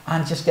down,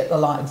 and just get the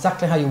light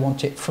exactly how you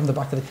want it from the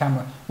back of the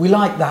camera. We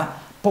like that,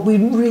 but we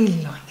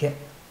really like it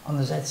on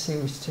the Z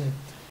series too.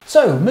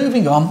 So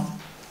moving on,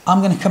 I'm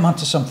going to come on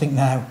to something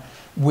now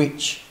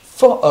which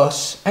for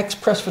us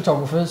ex-press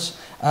photographers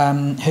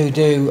who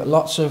do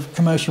lots of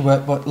commercial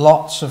work, but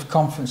lots of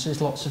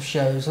conferences, lots of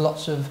shows,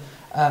 lots of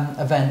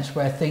events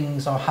where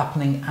things are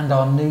happening and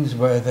are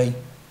newsworthy,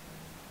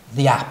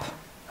 the app.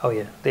 Oh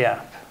yeah, the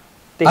app.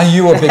 And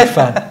you're a big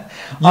fan.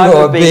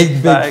 You're a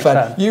big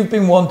fan. You've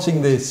been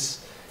wanting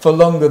this for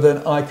longer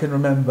than I can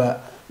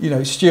remember.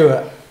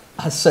 Stewart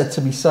has said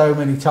to me so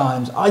many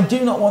times, I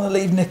do not want to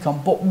leave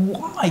Nikon, but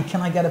why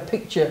can I get a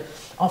picture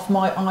off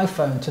my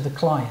iPhone to the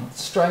client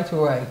straight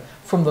away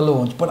from the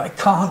launch, but I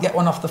can't get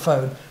one off the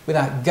phone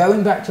without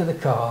going back to the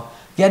car,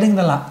 getting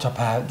the laptop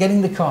out,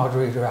 getting the card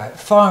reader out,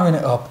 firing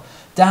it up,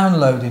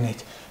 downloading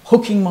it,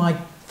 hooking my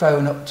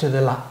phone up to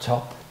the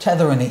laptop,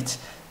 tethering it,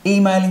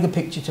 emailing a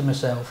picture to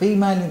myself,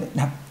 emailing it.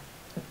 Now,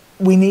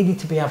 we needed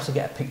to be able to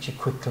get a picture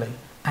quickly,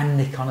 and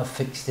Nikon have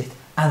fixed it,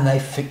 and they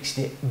fixed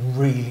it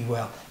really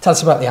well. Tell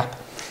us about the app.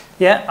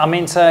 Yeah, I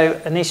mean,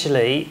 so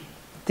initially,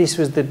 this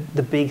was the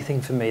big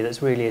thing for me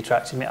that's really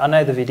attracted me. I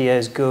know the video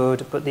is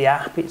good, but the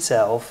app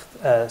itself,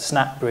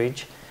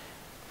 SnapBridge,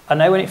 I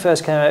know when it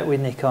first came out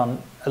with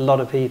Nikon, a lot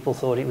of people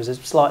thought it was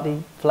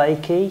slightly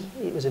flaky.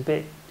 It was a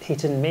bit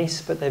hit and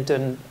miss, but they've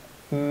done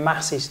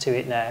masses to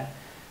it now.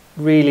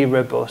 Really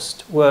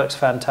robust, works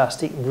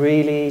fantastic,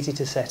 really easy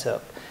to set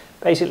up.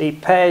 Basically,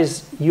 it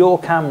pairs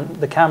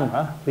the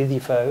camera with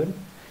your phone.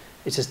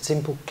 It's a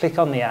simple click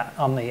on the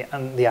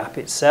app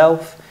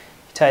itself.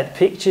 You take the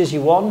pictures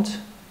you want.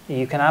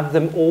 You can have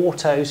them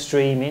auto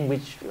streaming,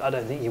 which I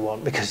don't think you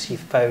want because your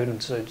phone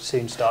will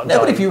soon start dying.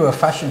 No, but if you were a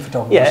fashion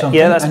photographer or something,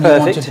 that's and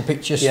perfect. You wanted the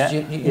pictures,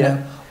 you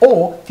know,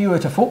 or if you were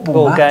at a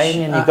football match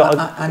game and you've got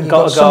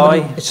a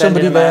guy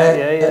somebody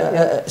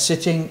there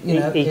sitting,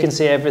 he can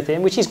see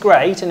everything, which is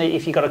great. And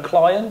if you've got a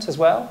client as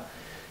well,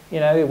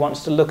 who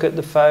wants to look at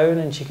the phone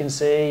and she can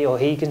see, or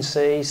he can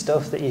see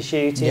stuff that you're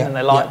shooting, and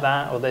they like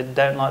that, or they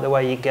don't like the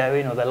way you're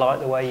going, or they like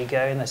the way you're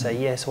going, they say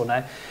yes or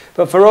no.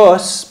 But for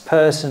us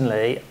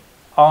personally,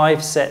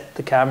 I've set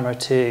the camera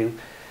to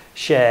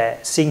share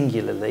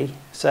singularly,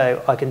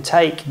 so I can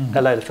take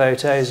a load of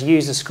photos,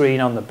 use the screen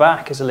on the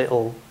back as a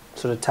little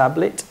sort of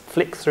tablet,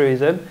 flick through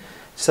them,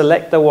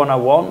 select the one I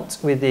want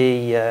with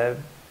the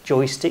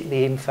joystick,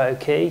 the info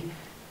key,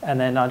 and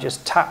then I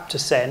just tap to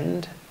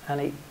send, and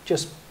it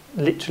just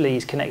literally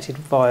is connected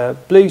via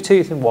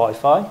Bluetooth and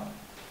Wi-Fi.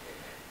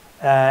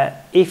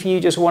 If you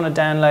just want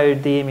to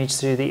download the image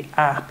through the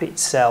app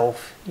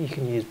itself, you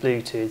can use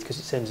Bluetooth because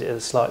it sends it at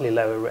a slightly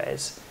lower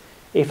res.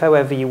 If,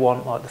 however, you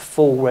want like the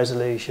full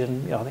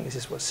resolution, I think this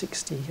is what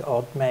 60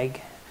 odd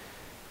meg,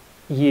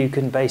 you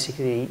can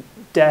basically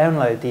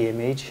download the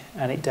image,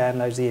 and it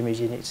downloads the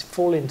image in its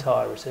full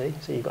entirety.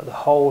 So you've got the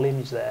whole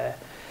image there.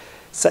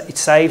 So it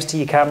saves to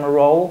your camera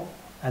roll,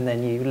 and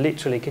then you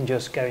literally can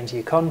just go into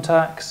your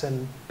contacts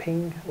and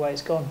ping, away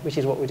it's gone, which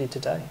is what we did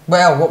today.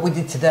 Well, what we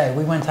did today,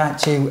 we went out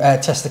to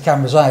test the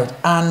cameras out,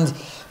 and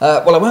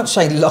well, I won't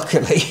say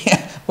luckily,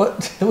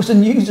 but there was a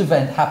news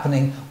event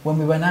happening when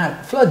we went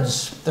out.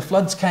 Floods. The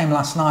floods came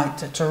last night,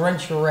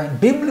 torrential rain,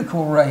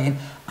 biblical rain,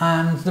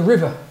 and the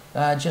river,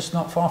 just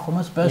not far from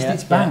us, burst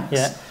its banks.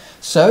 Yeah.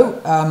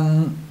 So,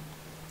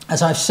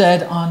 as I've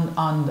said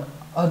on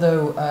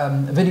other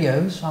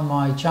videos on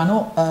my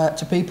channel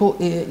to people,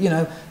 you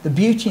know, the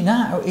beauty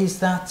now is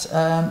that,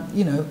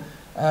 you know,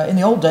 in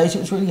the old days it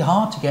was really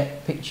hard to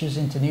get pictures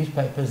into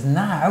newspapers.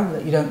 Now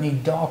that you don't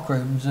need dark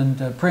rooms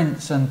and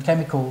prints and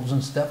chemicals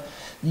and stuff,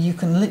 you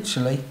can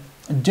literally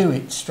do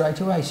it straight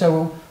away.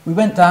 So we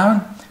went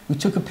down, we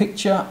took a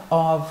picture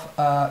of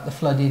the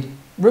flooded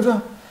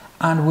river,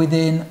 and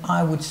within,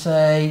 I would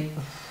say,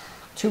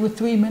 2 or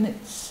 3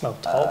 minutes. Well,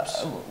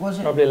 tops. Was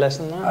it? Probably less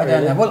than that. I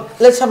don't know. Well,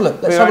 let's have a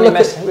look. Let's have a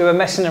look. We were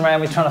messing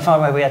around with trying to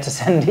find where we had to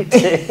send it to.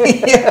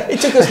 Yeah,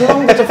 it took us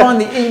longer to find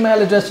the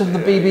email address of the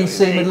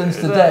BBC Midlands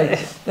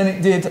Today than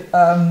it did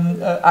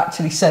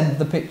actually send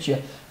the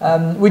picture.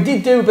 We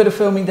did do a bit of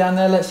filming down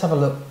there. Let's have a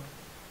look.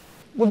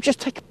 We've just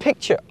taken a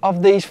picture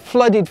of these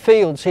flooded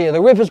fields here.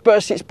 The river's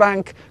burst its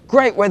bank.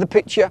 Great weather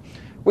picture.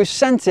 We've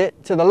sent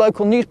it to the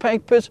local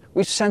newspapers.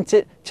 We've sent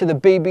it to the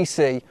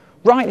BBC.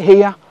 Right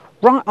here,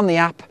 right on the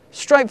app,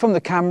 straight from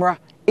the camera,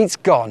 it's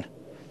gone.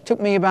 Took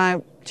me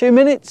about 2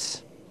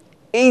 minutes.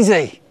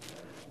 Easy.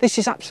 This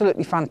is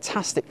absolutely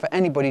fantastic for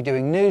anybody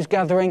doing news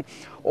gathering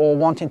or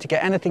wanting to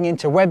get anything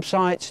into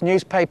websites,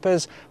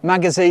 newspapers,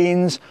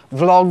 magazines,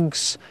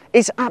 vlogs.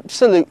 It's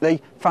absolutely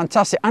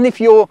fantastic. And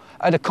if you're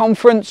at a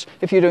conference,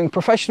 if you're doing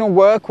professional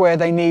work where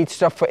they need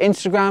stuff for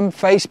Instagram,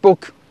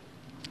 Facebook,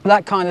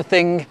 that kind of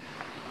thing,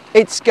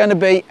 it's going to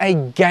be a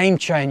game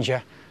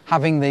changer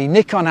having the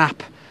Nikon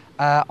app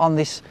on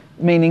this,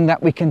 meaning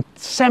that we can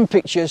send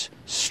pictures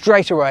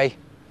straight away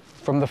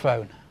from the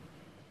phone.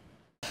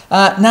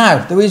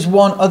 Now, there is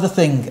one other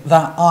thing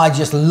that I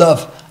just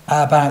love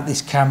about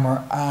this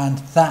camera, and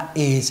that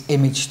is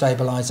image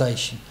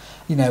stabilization.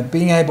 You know,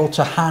 being able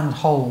to hand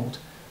hold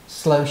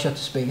slow shutter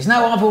speeds.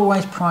 Now, I've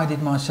always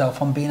prided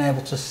myself on being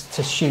able to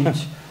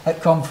shoot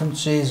at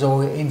conferences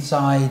or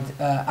inside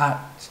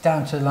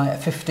down to like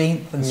a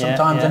 15th and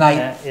sometimes an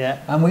 8th,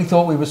 and we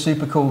thought we were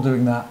super cool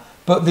doing that.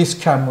 But this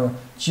camera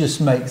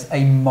just makes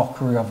a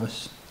mockery of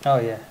us. Oh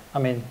yeah, I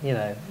mean, you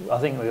know, I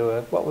think we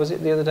were, what was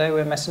it the other day, we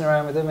were messing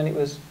around with them and it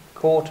was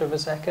 1/4 of a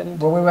second.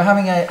 Well, we were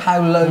having a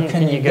how low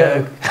can you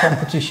go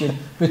competition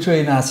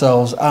between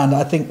ourselves, and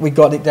I think we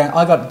got it down,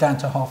 I got it down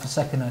to 1/2 a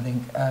second, I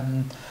think.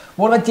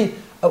 What I did,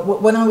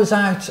 when I was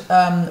out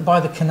by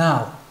the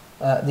canal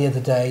the other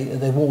day,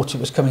 the water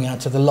was coming out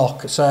to the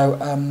lock, so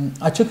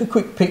I took a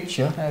quick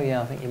picture. Oh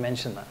yeah, I think you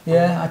mentioned that.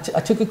 Yeah, I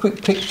took a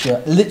quick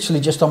picture, literally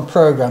just on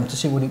program to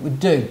see what it would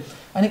do.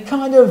 And it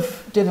kind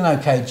of did an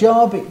okay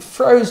job. It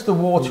froze the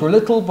water a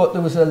little, but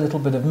there was a little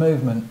bit of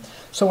movement.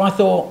 So I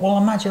thought, well,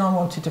 imagine I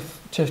wanted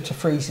to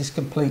freeze this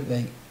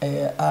completely.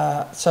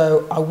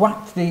 So I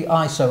whacked the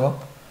ISO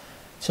up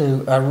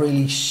to a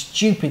really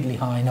stupidly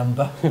high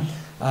number.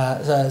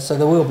 So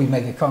there will be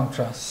mega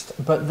contrast.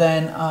 But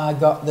then I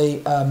got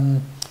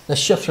the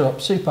shutter up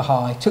super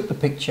high, took the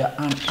picture,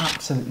 and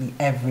absolutely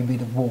every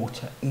bit of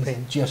water is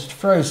just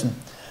frozen.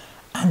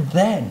 And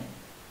then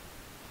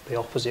the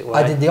opposite way.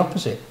 I did the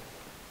opposite.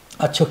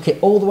 I took it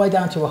all the way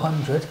down to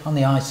 100 on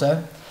the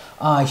ISO.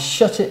 I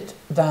shut it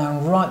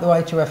down right the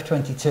way to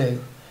f22,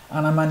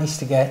 and I managed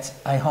to get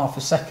a 1/2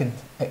 a second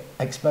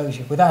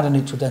exposure without a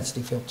neutral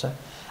density filter.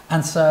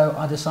 And so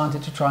I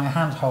decided to try a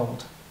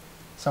handhold.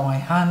 So I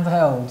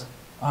handheld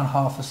on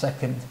 1/2 a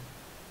second.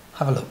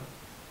 Have a look.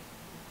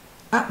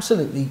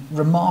 Absolutely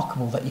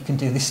remarkable that you can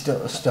do this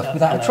stuff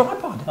without a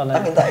tripod. I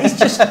mean, that is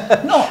just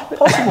not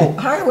possible.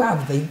 How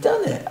have they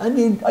done it? I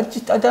mean,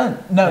 I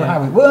don't know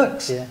how it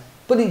works,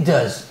 but it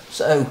does.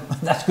 So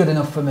that's good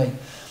enough for me.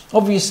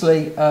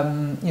 Obviously,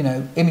 you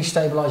know, image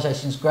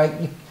stabilization is great.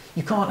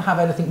 You can't have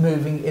anything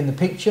moving in the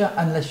picture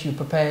unless you're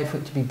prepared for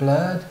it to be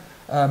blurred,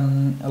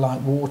 like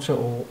water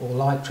or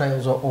light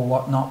trails or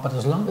whatnot. But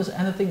as long as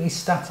anything is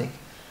static,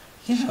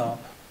 you know,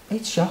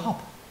 it's sharp.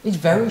 It's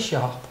very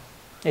sharp.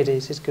 It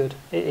is. It's good.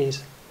 It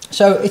is.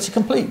 So it's a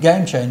complete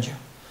game changer.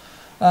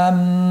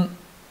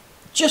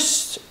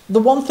 Just the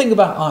one thing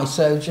about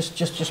ISO,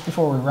 just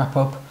before we wrap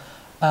up,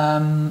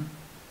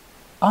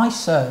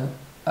 ISO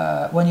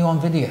when you're on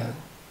video,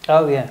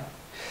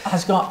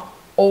 has got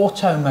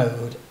auto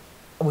mode,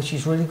 which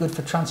is really good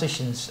for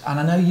transitions, and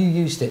I know you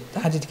used it.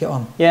 How did it get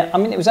on? Yeah, I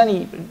mean, it was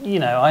only, you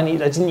know, I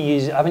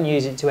haven't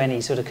used it to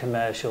any sort of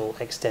commercial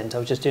extent. I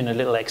was just doing a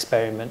little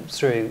experiment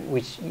through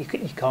which you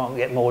can't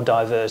get more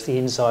diverse, the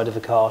inside of a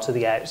car to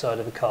the outside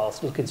of a car,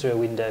 looking through a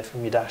window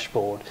from your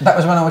dashboard. That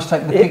was when I was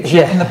taking the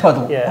picture in the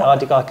puddle. Yeah, I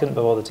couldn't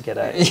be bothered to get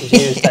out. It was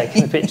you was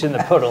taking the picture in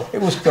the puddle.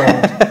 It was cold.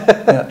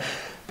 Yeah.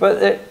 But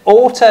the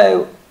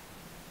auto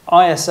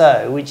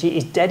ISO, which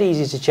is dead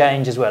easy to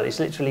change as well. It's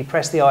literally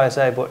press the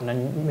ISO button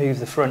and move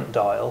the front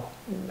dial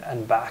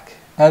and back,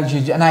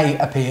 An A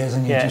appears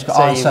and you've just got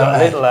so ISO you've got a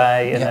A. little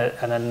A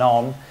and a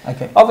non.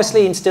 Okay.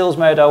 Obviously in stills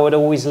mode I would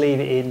always leave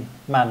it in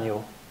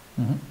manual,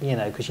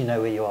 Mm-hmm. because you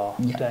know where you are,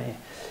 Yeah. don't you?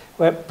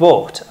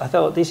 But I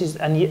thought this is,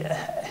 I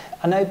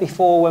know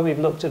before when we've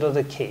looked at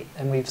other kit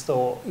and we've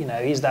thought,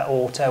 is that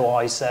auto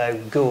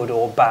ISO good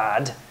or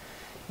bad?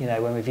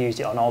 When we've used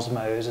it on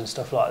Osmos and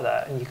stuff like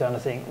that, and you kind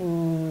of think,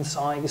 the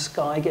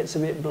sky gets a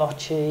bit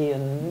blotchy,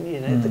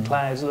 and the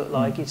clouds look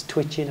like it's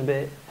twitching a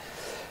bit.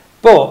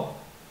 But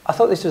I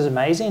thought this was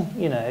amazing.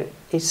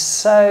 It's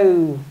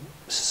so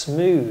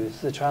smooth,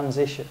 the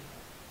transition.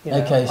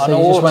 Okay, so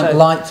you just went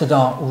light to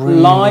dark, really.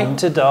 Light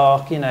to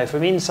dark,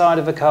 from inside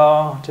of a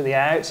car to the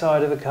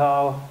outside of a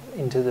car,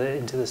 into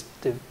the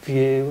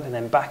view, and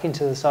then back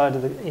into the side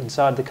of the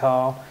inside the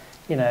car.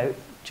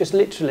 Just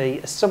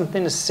literally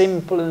something as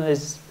simple and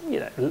as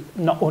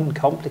not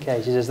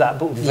uncomplicated as that,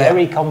 but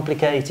very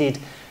complicated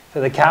for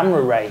the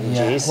camera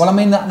ranges. Well, I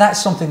mean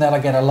that's something that I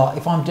get a lot.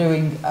 If I'm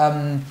doing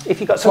if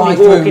you've got somebody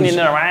walking in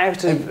or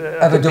out of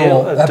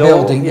a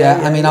building,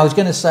 I mean, I was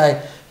going to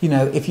say,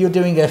 if you're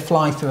doing a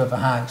fly through of a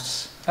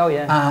house,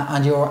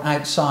 and you're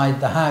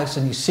outside the house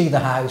and you see the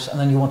house, and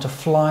then you want to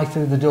fly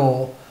through the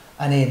door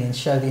and in and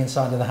show the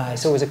inside of the house.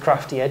 It's always a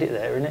crafty edit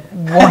there, isn't it?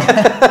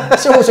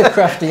 It's always a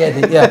crafty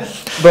edit, yeah.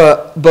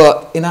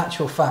 But in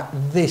actual fact,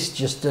 this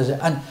just does it.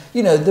 And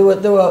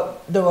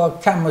there are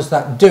cameras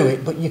that do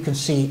it, but you can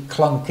see it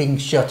clunking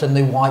shut and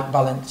the white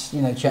balance,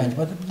 change.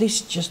 But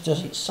this just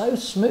does it so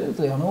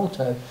smoothly on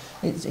auto.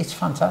 It's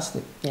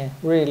fantastic. Yeah,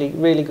 really,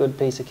 really good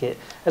piece of kit.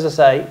 As I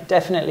say,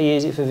 definitely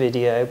use it for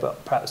video,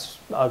 but perhaps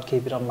I'd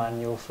keep it on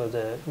manual for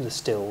the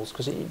stills,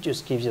 because it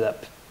just gives you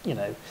that,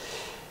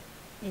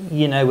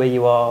 where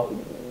you are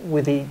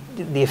with the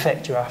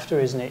effect you're after,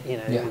 isn't it?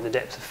 The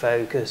depth of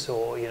focus,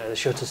 or the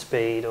shutter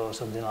speed, or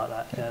something like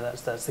that.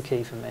 That's the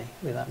key for me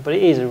with that. But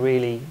it is a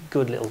really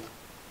good little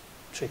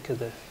trick of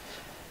the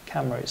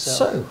camera itself.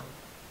 So,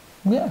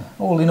 yeah,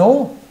 all in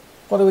all,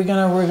 what are we're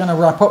gonna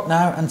wrap up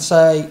now and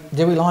say,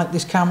 do we like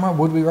this camera?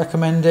 Would we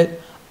recommend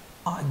it?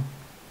 I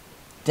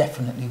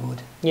definitely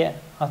would. Yeah,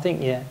 I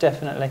think,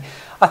 definitely.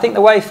 I think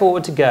the way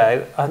forward to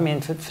go, I mean,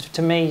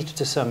 to me,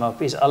 to sum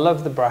up, is I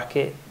love the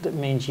bracket. That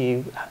means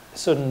you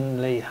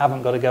suddenly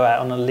haven't got to go out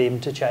on a limb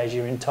to change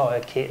your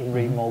entire kit and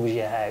remortgage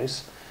your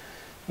house,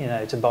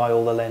 to buy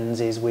all the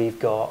lenses we've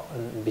got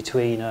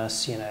between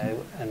us,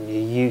 and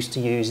you're used to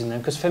using them.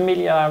 Because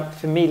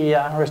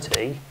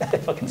familiarity,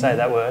 if I can say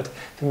that word,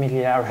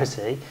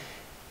 familiarity,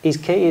 is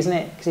key, isn't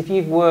it? Because if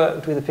you've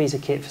worked with a piece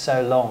of kit for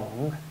so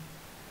long,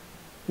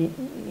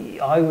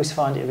 I always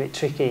find it a bit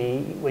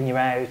tricky when you're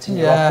out and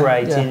you're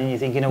operating and you're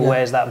thinking,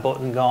 where's that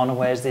button gone, and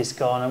where's this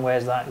gone, and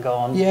where's that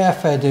gone? Yeah,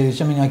 fair dues.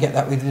 I mean, I get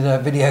that with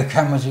video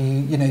cameras.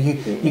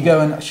 You go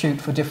and shoot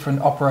for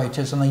different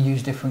operators and they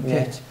use different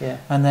kits,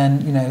 and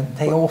then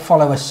they all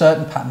follow a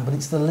certain pattern, but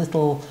it's the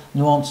little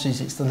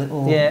nuances, it's the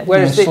little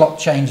slot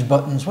change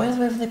buttons. Where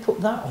have they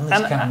put that on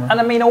this camera? And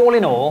I mean, all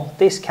in all,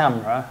 this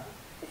camera,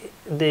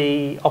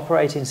 the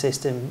operating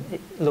system,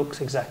 it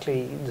looks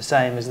exactly the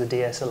same as the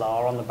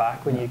DSLR on the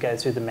back when you go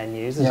through the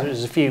menus.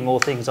 There's a few more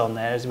things on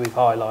there, as we've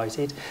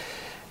highlighted.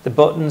 The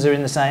buttons are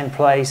in the same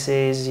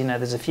places,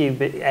 there's a few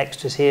bit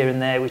extras here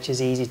and there which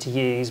is easy to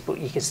use, but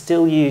you can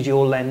still use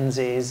your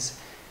lenses,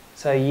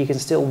 so you can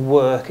still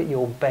work at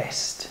your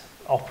best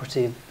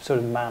operative sort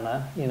of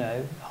manner,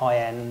 high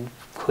end,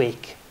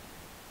 quick,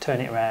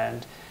 turn it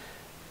around.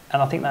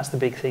 And I think that's the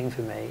big thing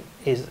for me,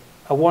 is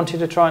I wanted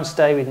to try and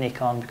stay with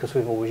Nikon because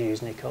we've always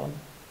used Nikon.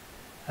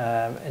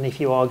 And if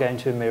you are going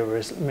to a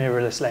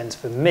mirrorless lens,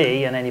 for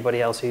me and anybody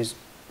else who's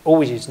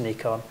always used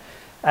Nikon,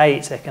 A,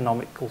 it's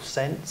economical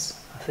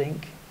sense, I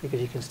think,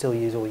 because you can still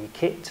use all your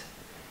kit.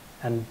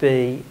 And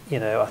B,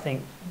 I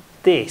think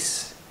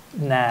this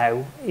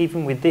now,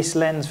 even with this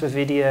lens for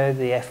video,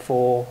 the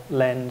f4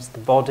 lens,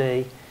 the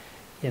body,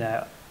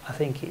 I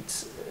think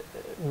it's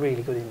a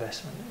really good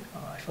investment,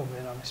 if I'm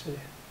being honest with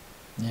you.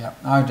 Yeah,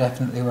 I would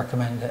definitely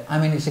recommend it. I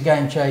mean, it's a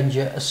game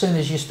changer. As soon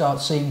as you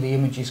start seeing the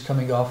images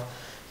coming off,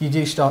 you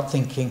do start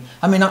thinking.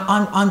 I mean,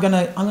 I'm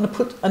gonna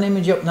put an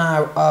image up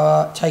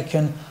now,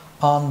 taken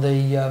on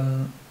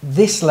the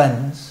this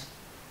lens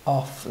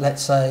off,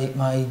 let's say,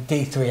 my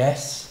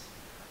D3S,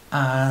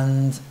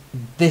 and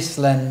this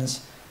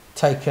lens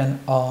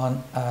taken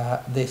on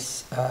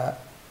this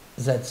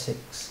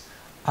Z6.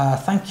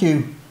 Thank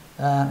you,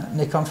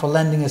 Nikon, for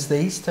lending us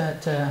these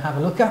to have a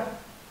look at.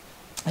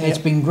 It's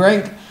been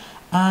great.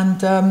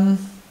 And,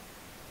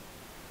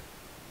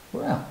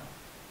 well,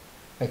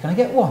 where can I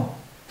get one?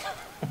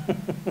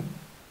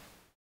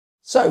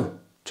 So,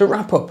 to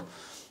wrap up,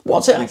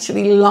 what's it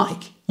actually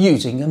like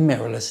using a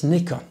mirrorless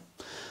Nikon?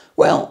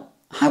 Well,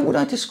 how would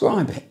I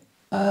describe it?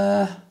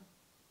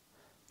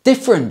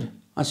 Different,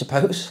 I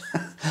suppose.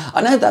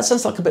 I know that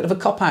sounds like a bit of a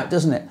cop-out,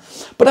 doesn't it?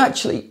 But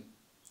actually,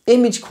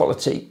 image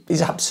quality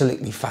is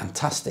absolutely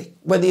fantastic.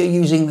 Whether you're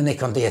using the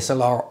Nikon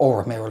DSLR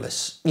or a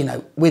mirrorless,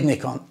 with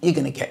Nikon, you're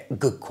going to get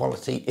good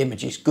quality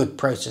images, good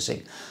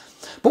processing.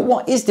 But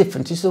what is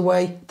different is the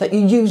way that you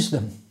use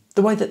them,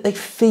 the way that they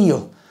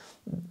feel,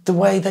 the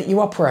way that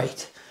you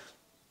operate.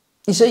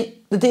 You see,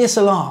 the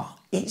DSLR,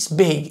 it's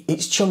big,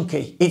 it's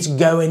chunky, it's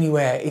go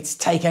anywhere, it's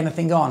take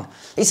anything on.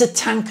 It's a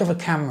tank of a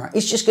camera.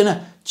 It's just going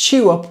to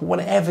chew up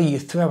whatever you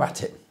throw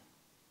at it.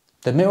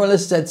 The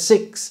mirrorless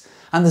Z6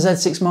 and the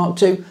Z6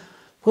 Mark II,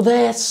 well,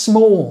 they're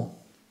small,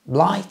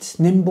 light,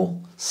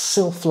 nimble,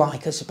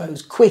 sylph-like, I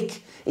suppose,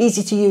 quick,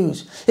 easy to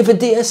use. If a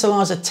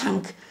DSLR is a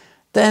tank,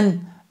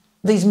 then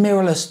these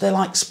mirrorless, they're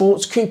like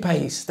sports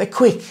coupes. They're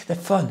quick, they're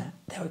fun,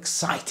 they're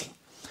exciting.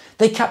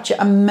 They capture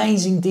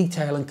amazing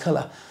detail and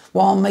colour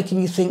while making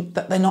you think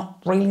that they're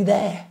not really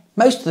there.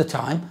 Most of the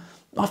time,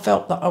 I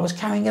felt that I was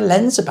carrying a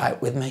lens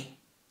about with me.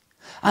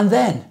 And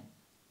then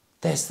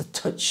there's the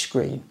touch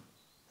screen.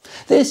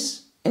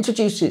 This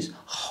introduces a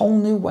whole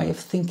new way of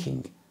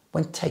thinking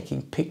when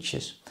taking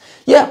pictures.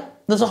 Yeah,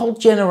 there's a whole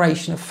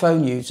generation of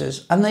phone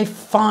users, and they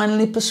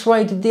finally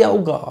persuaded the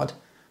old guard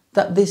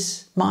that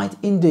this might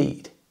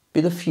indeed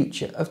be the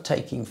future of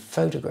taking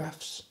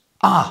photographs.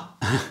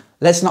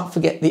 Let's not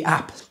forget the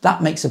app.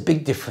 That makes a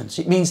big difference.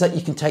 It means that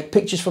you can take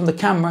pictures from the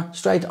camera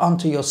straight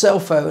onto your cell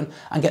phone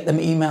and get them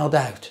emailed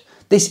out.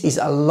 This is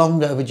a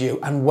long overdue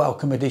and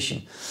welcome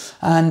addition,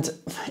 and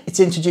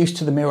it's introduced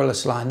to the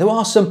mirrorless line. There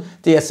are some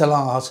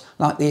DSLRs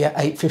like the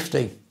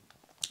 850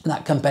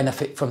 that can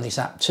benefit from this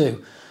app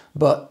too,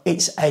 but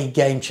it's a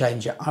game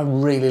changer. I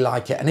really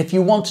like it, and if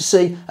you want to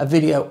see a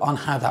video on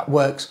how that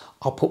works,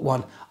 I'll put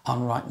one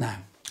on right now.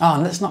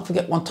 And let's not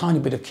forget one tiny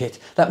bit of kit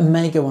that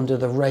may go under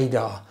the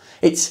radar.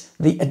 It's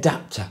the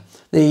adapter,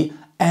 the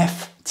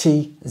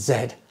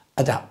FTZ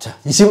adapter.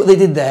 You see what they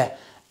did there?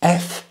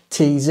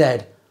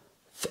 FTZ,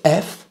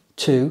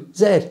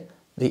 F2Z.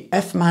 The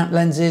F mount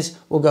lenses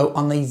will go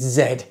on the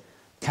Z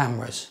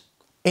cameras.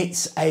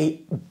 It's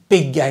a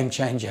big game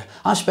changer.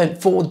 I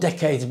spent 4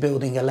 decades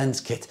building a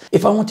lens kit.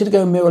 If I wanted to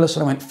go mirrorless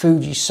and I went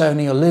Fuji,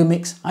 Sony or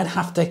Lumix, I'd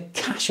have to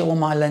cash all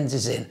my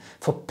lenses in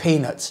for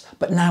peanuts.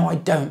 But now I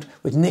don't.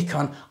 With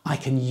Nikon, I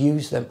can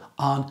use them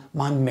on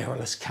my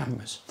mirrorless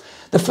cameras.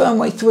 The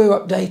firmware through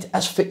update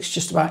has fixed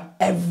just about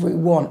every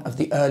one of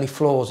the early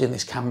flaws in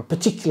this camera,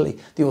 particularly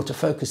the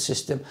autofocus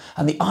system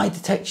and the eye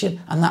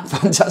detection, and that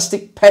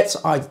fantastic PET's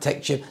eye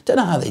detection. Don't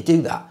know how they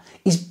do that.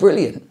 It's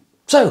brilliant.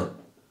 So,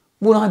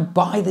 would I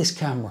buy this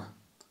camera?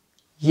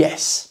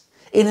 Yes,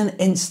 in an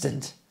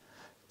instant.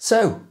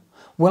 So,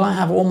 will I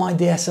have all my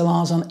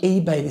DSLRs on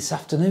eBay this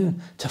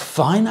afternoon to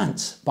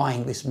finance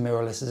buying this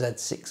mirrorless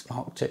Z6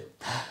 Mark II?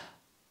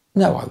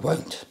 No, I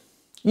won't.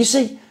 You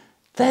see,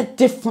 they're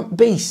different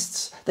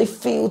beasts. They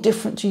feel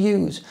different to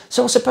use.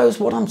 So I suppose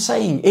what I'm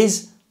saying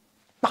is,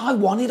 I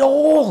want it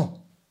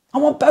all. I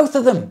want both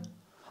of them.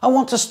 I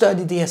want a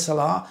sturdy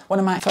DSLR when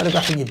I'm out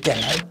photographing a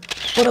demo,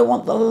 but I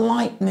want the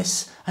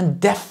lightness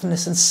and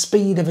deftness and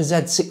speed of a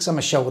Z6 on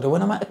my shoulder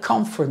when I'm at a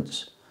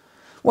conference.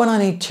 When I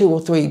need 2 or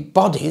 3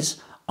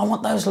 bodies, I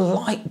want those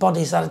light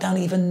bodies that I don't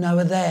even know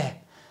are there.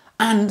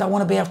 And I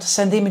want to be able to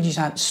send images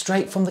out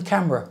straight from the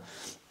camera.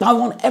 I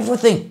want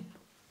everything.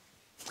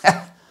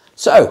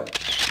 So,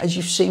 as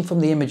you've seen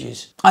from the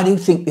images, I do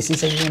think this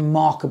is a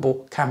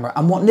remarkable camera,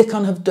 and what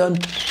Nikon have done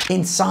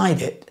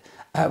inside it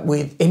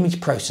with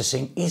image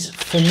processing is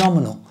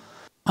phenomenal.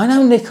 I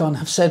know Nikon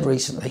have said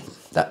recently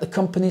that the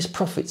company's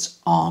profits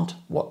aren't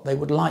what they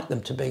would like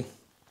them to be,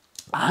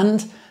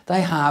 and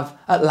they have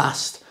at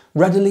last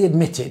readily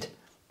admitted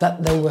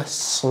that they were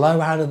slow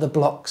out of the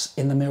blocks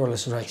in the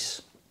mirrorless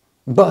race.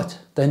 But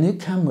their new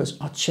cameras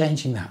are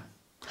changing that.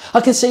 I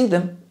can see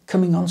them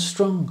coming on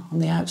strong on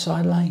the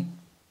outside lane,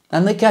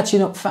 and they're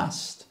catching up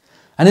fast,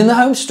 and in the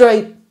home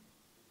straight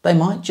they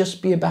might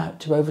just be about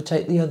to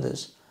overtake the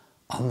others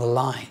on the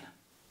line.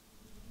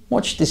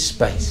 Watch this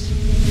space.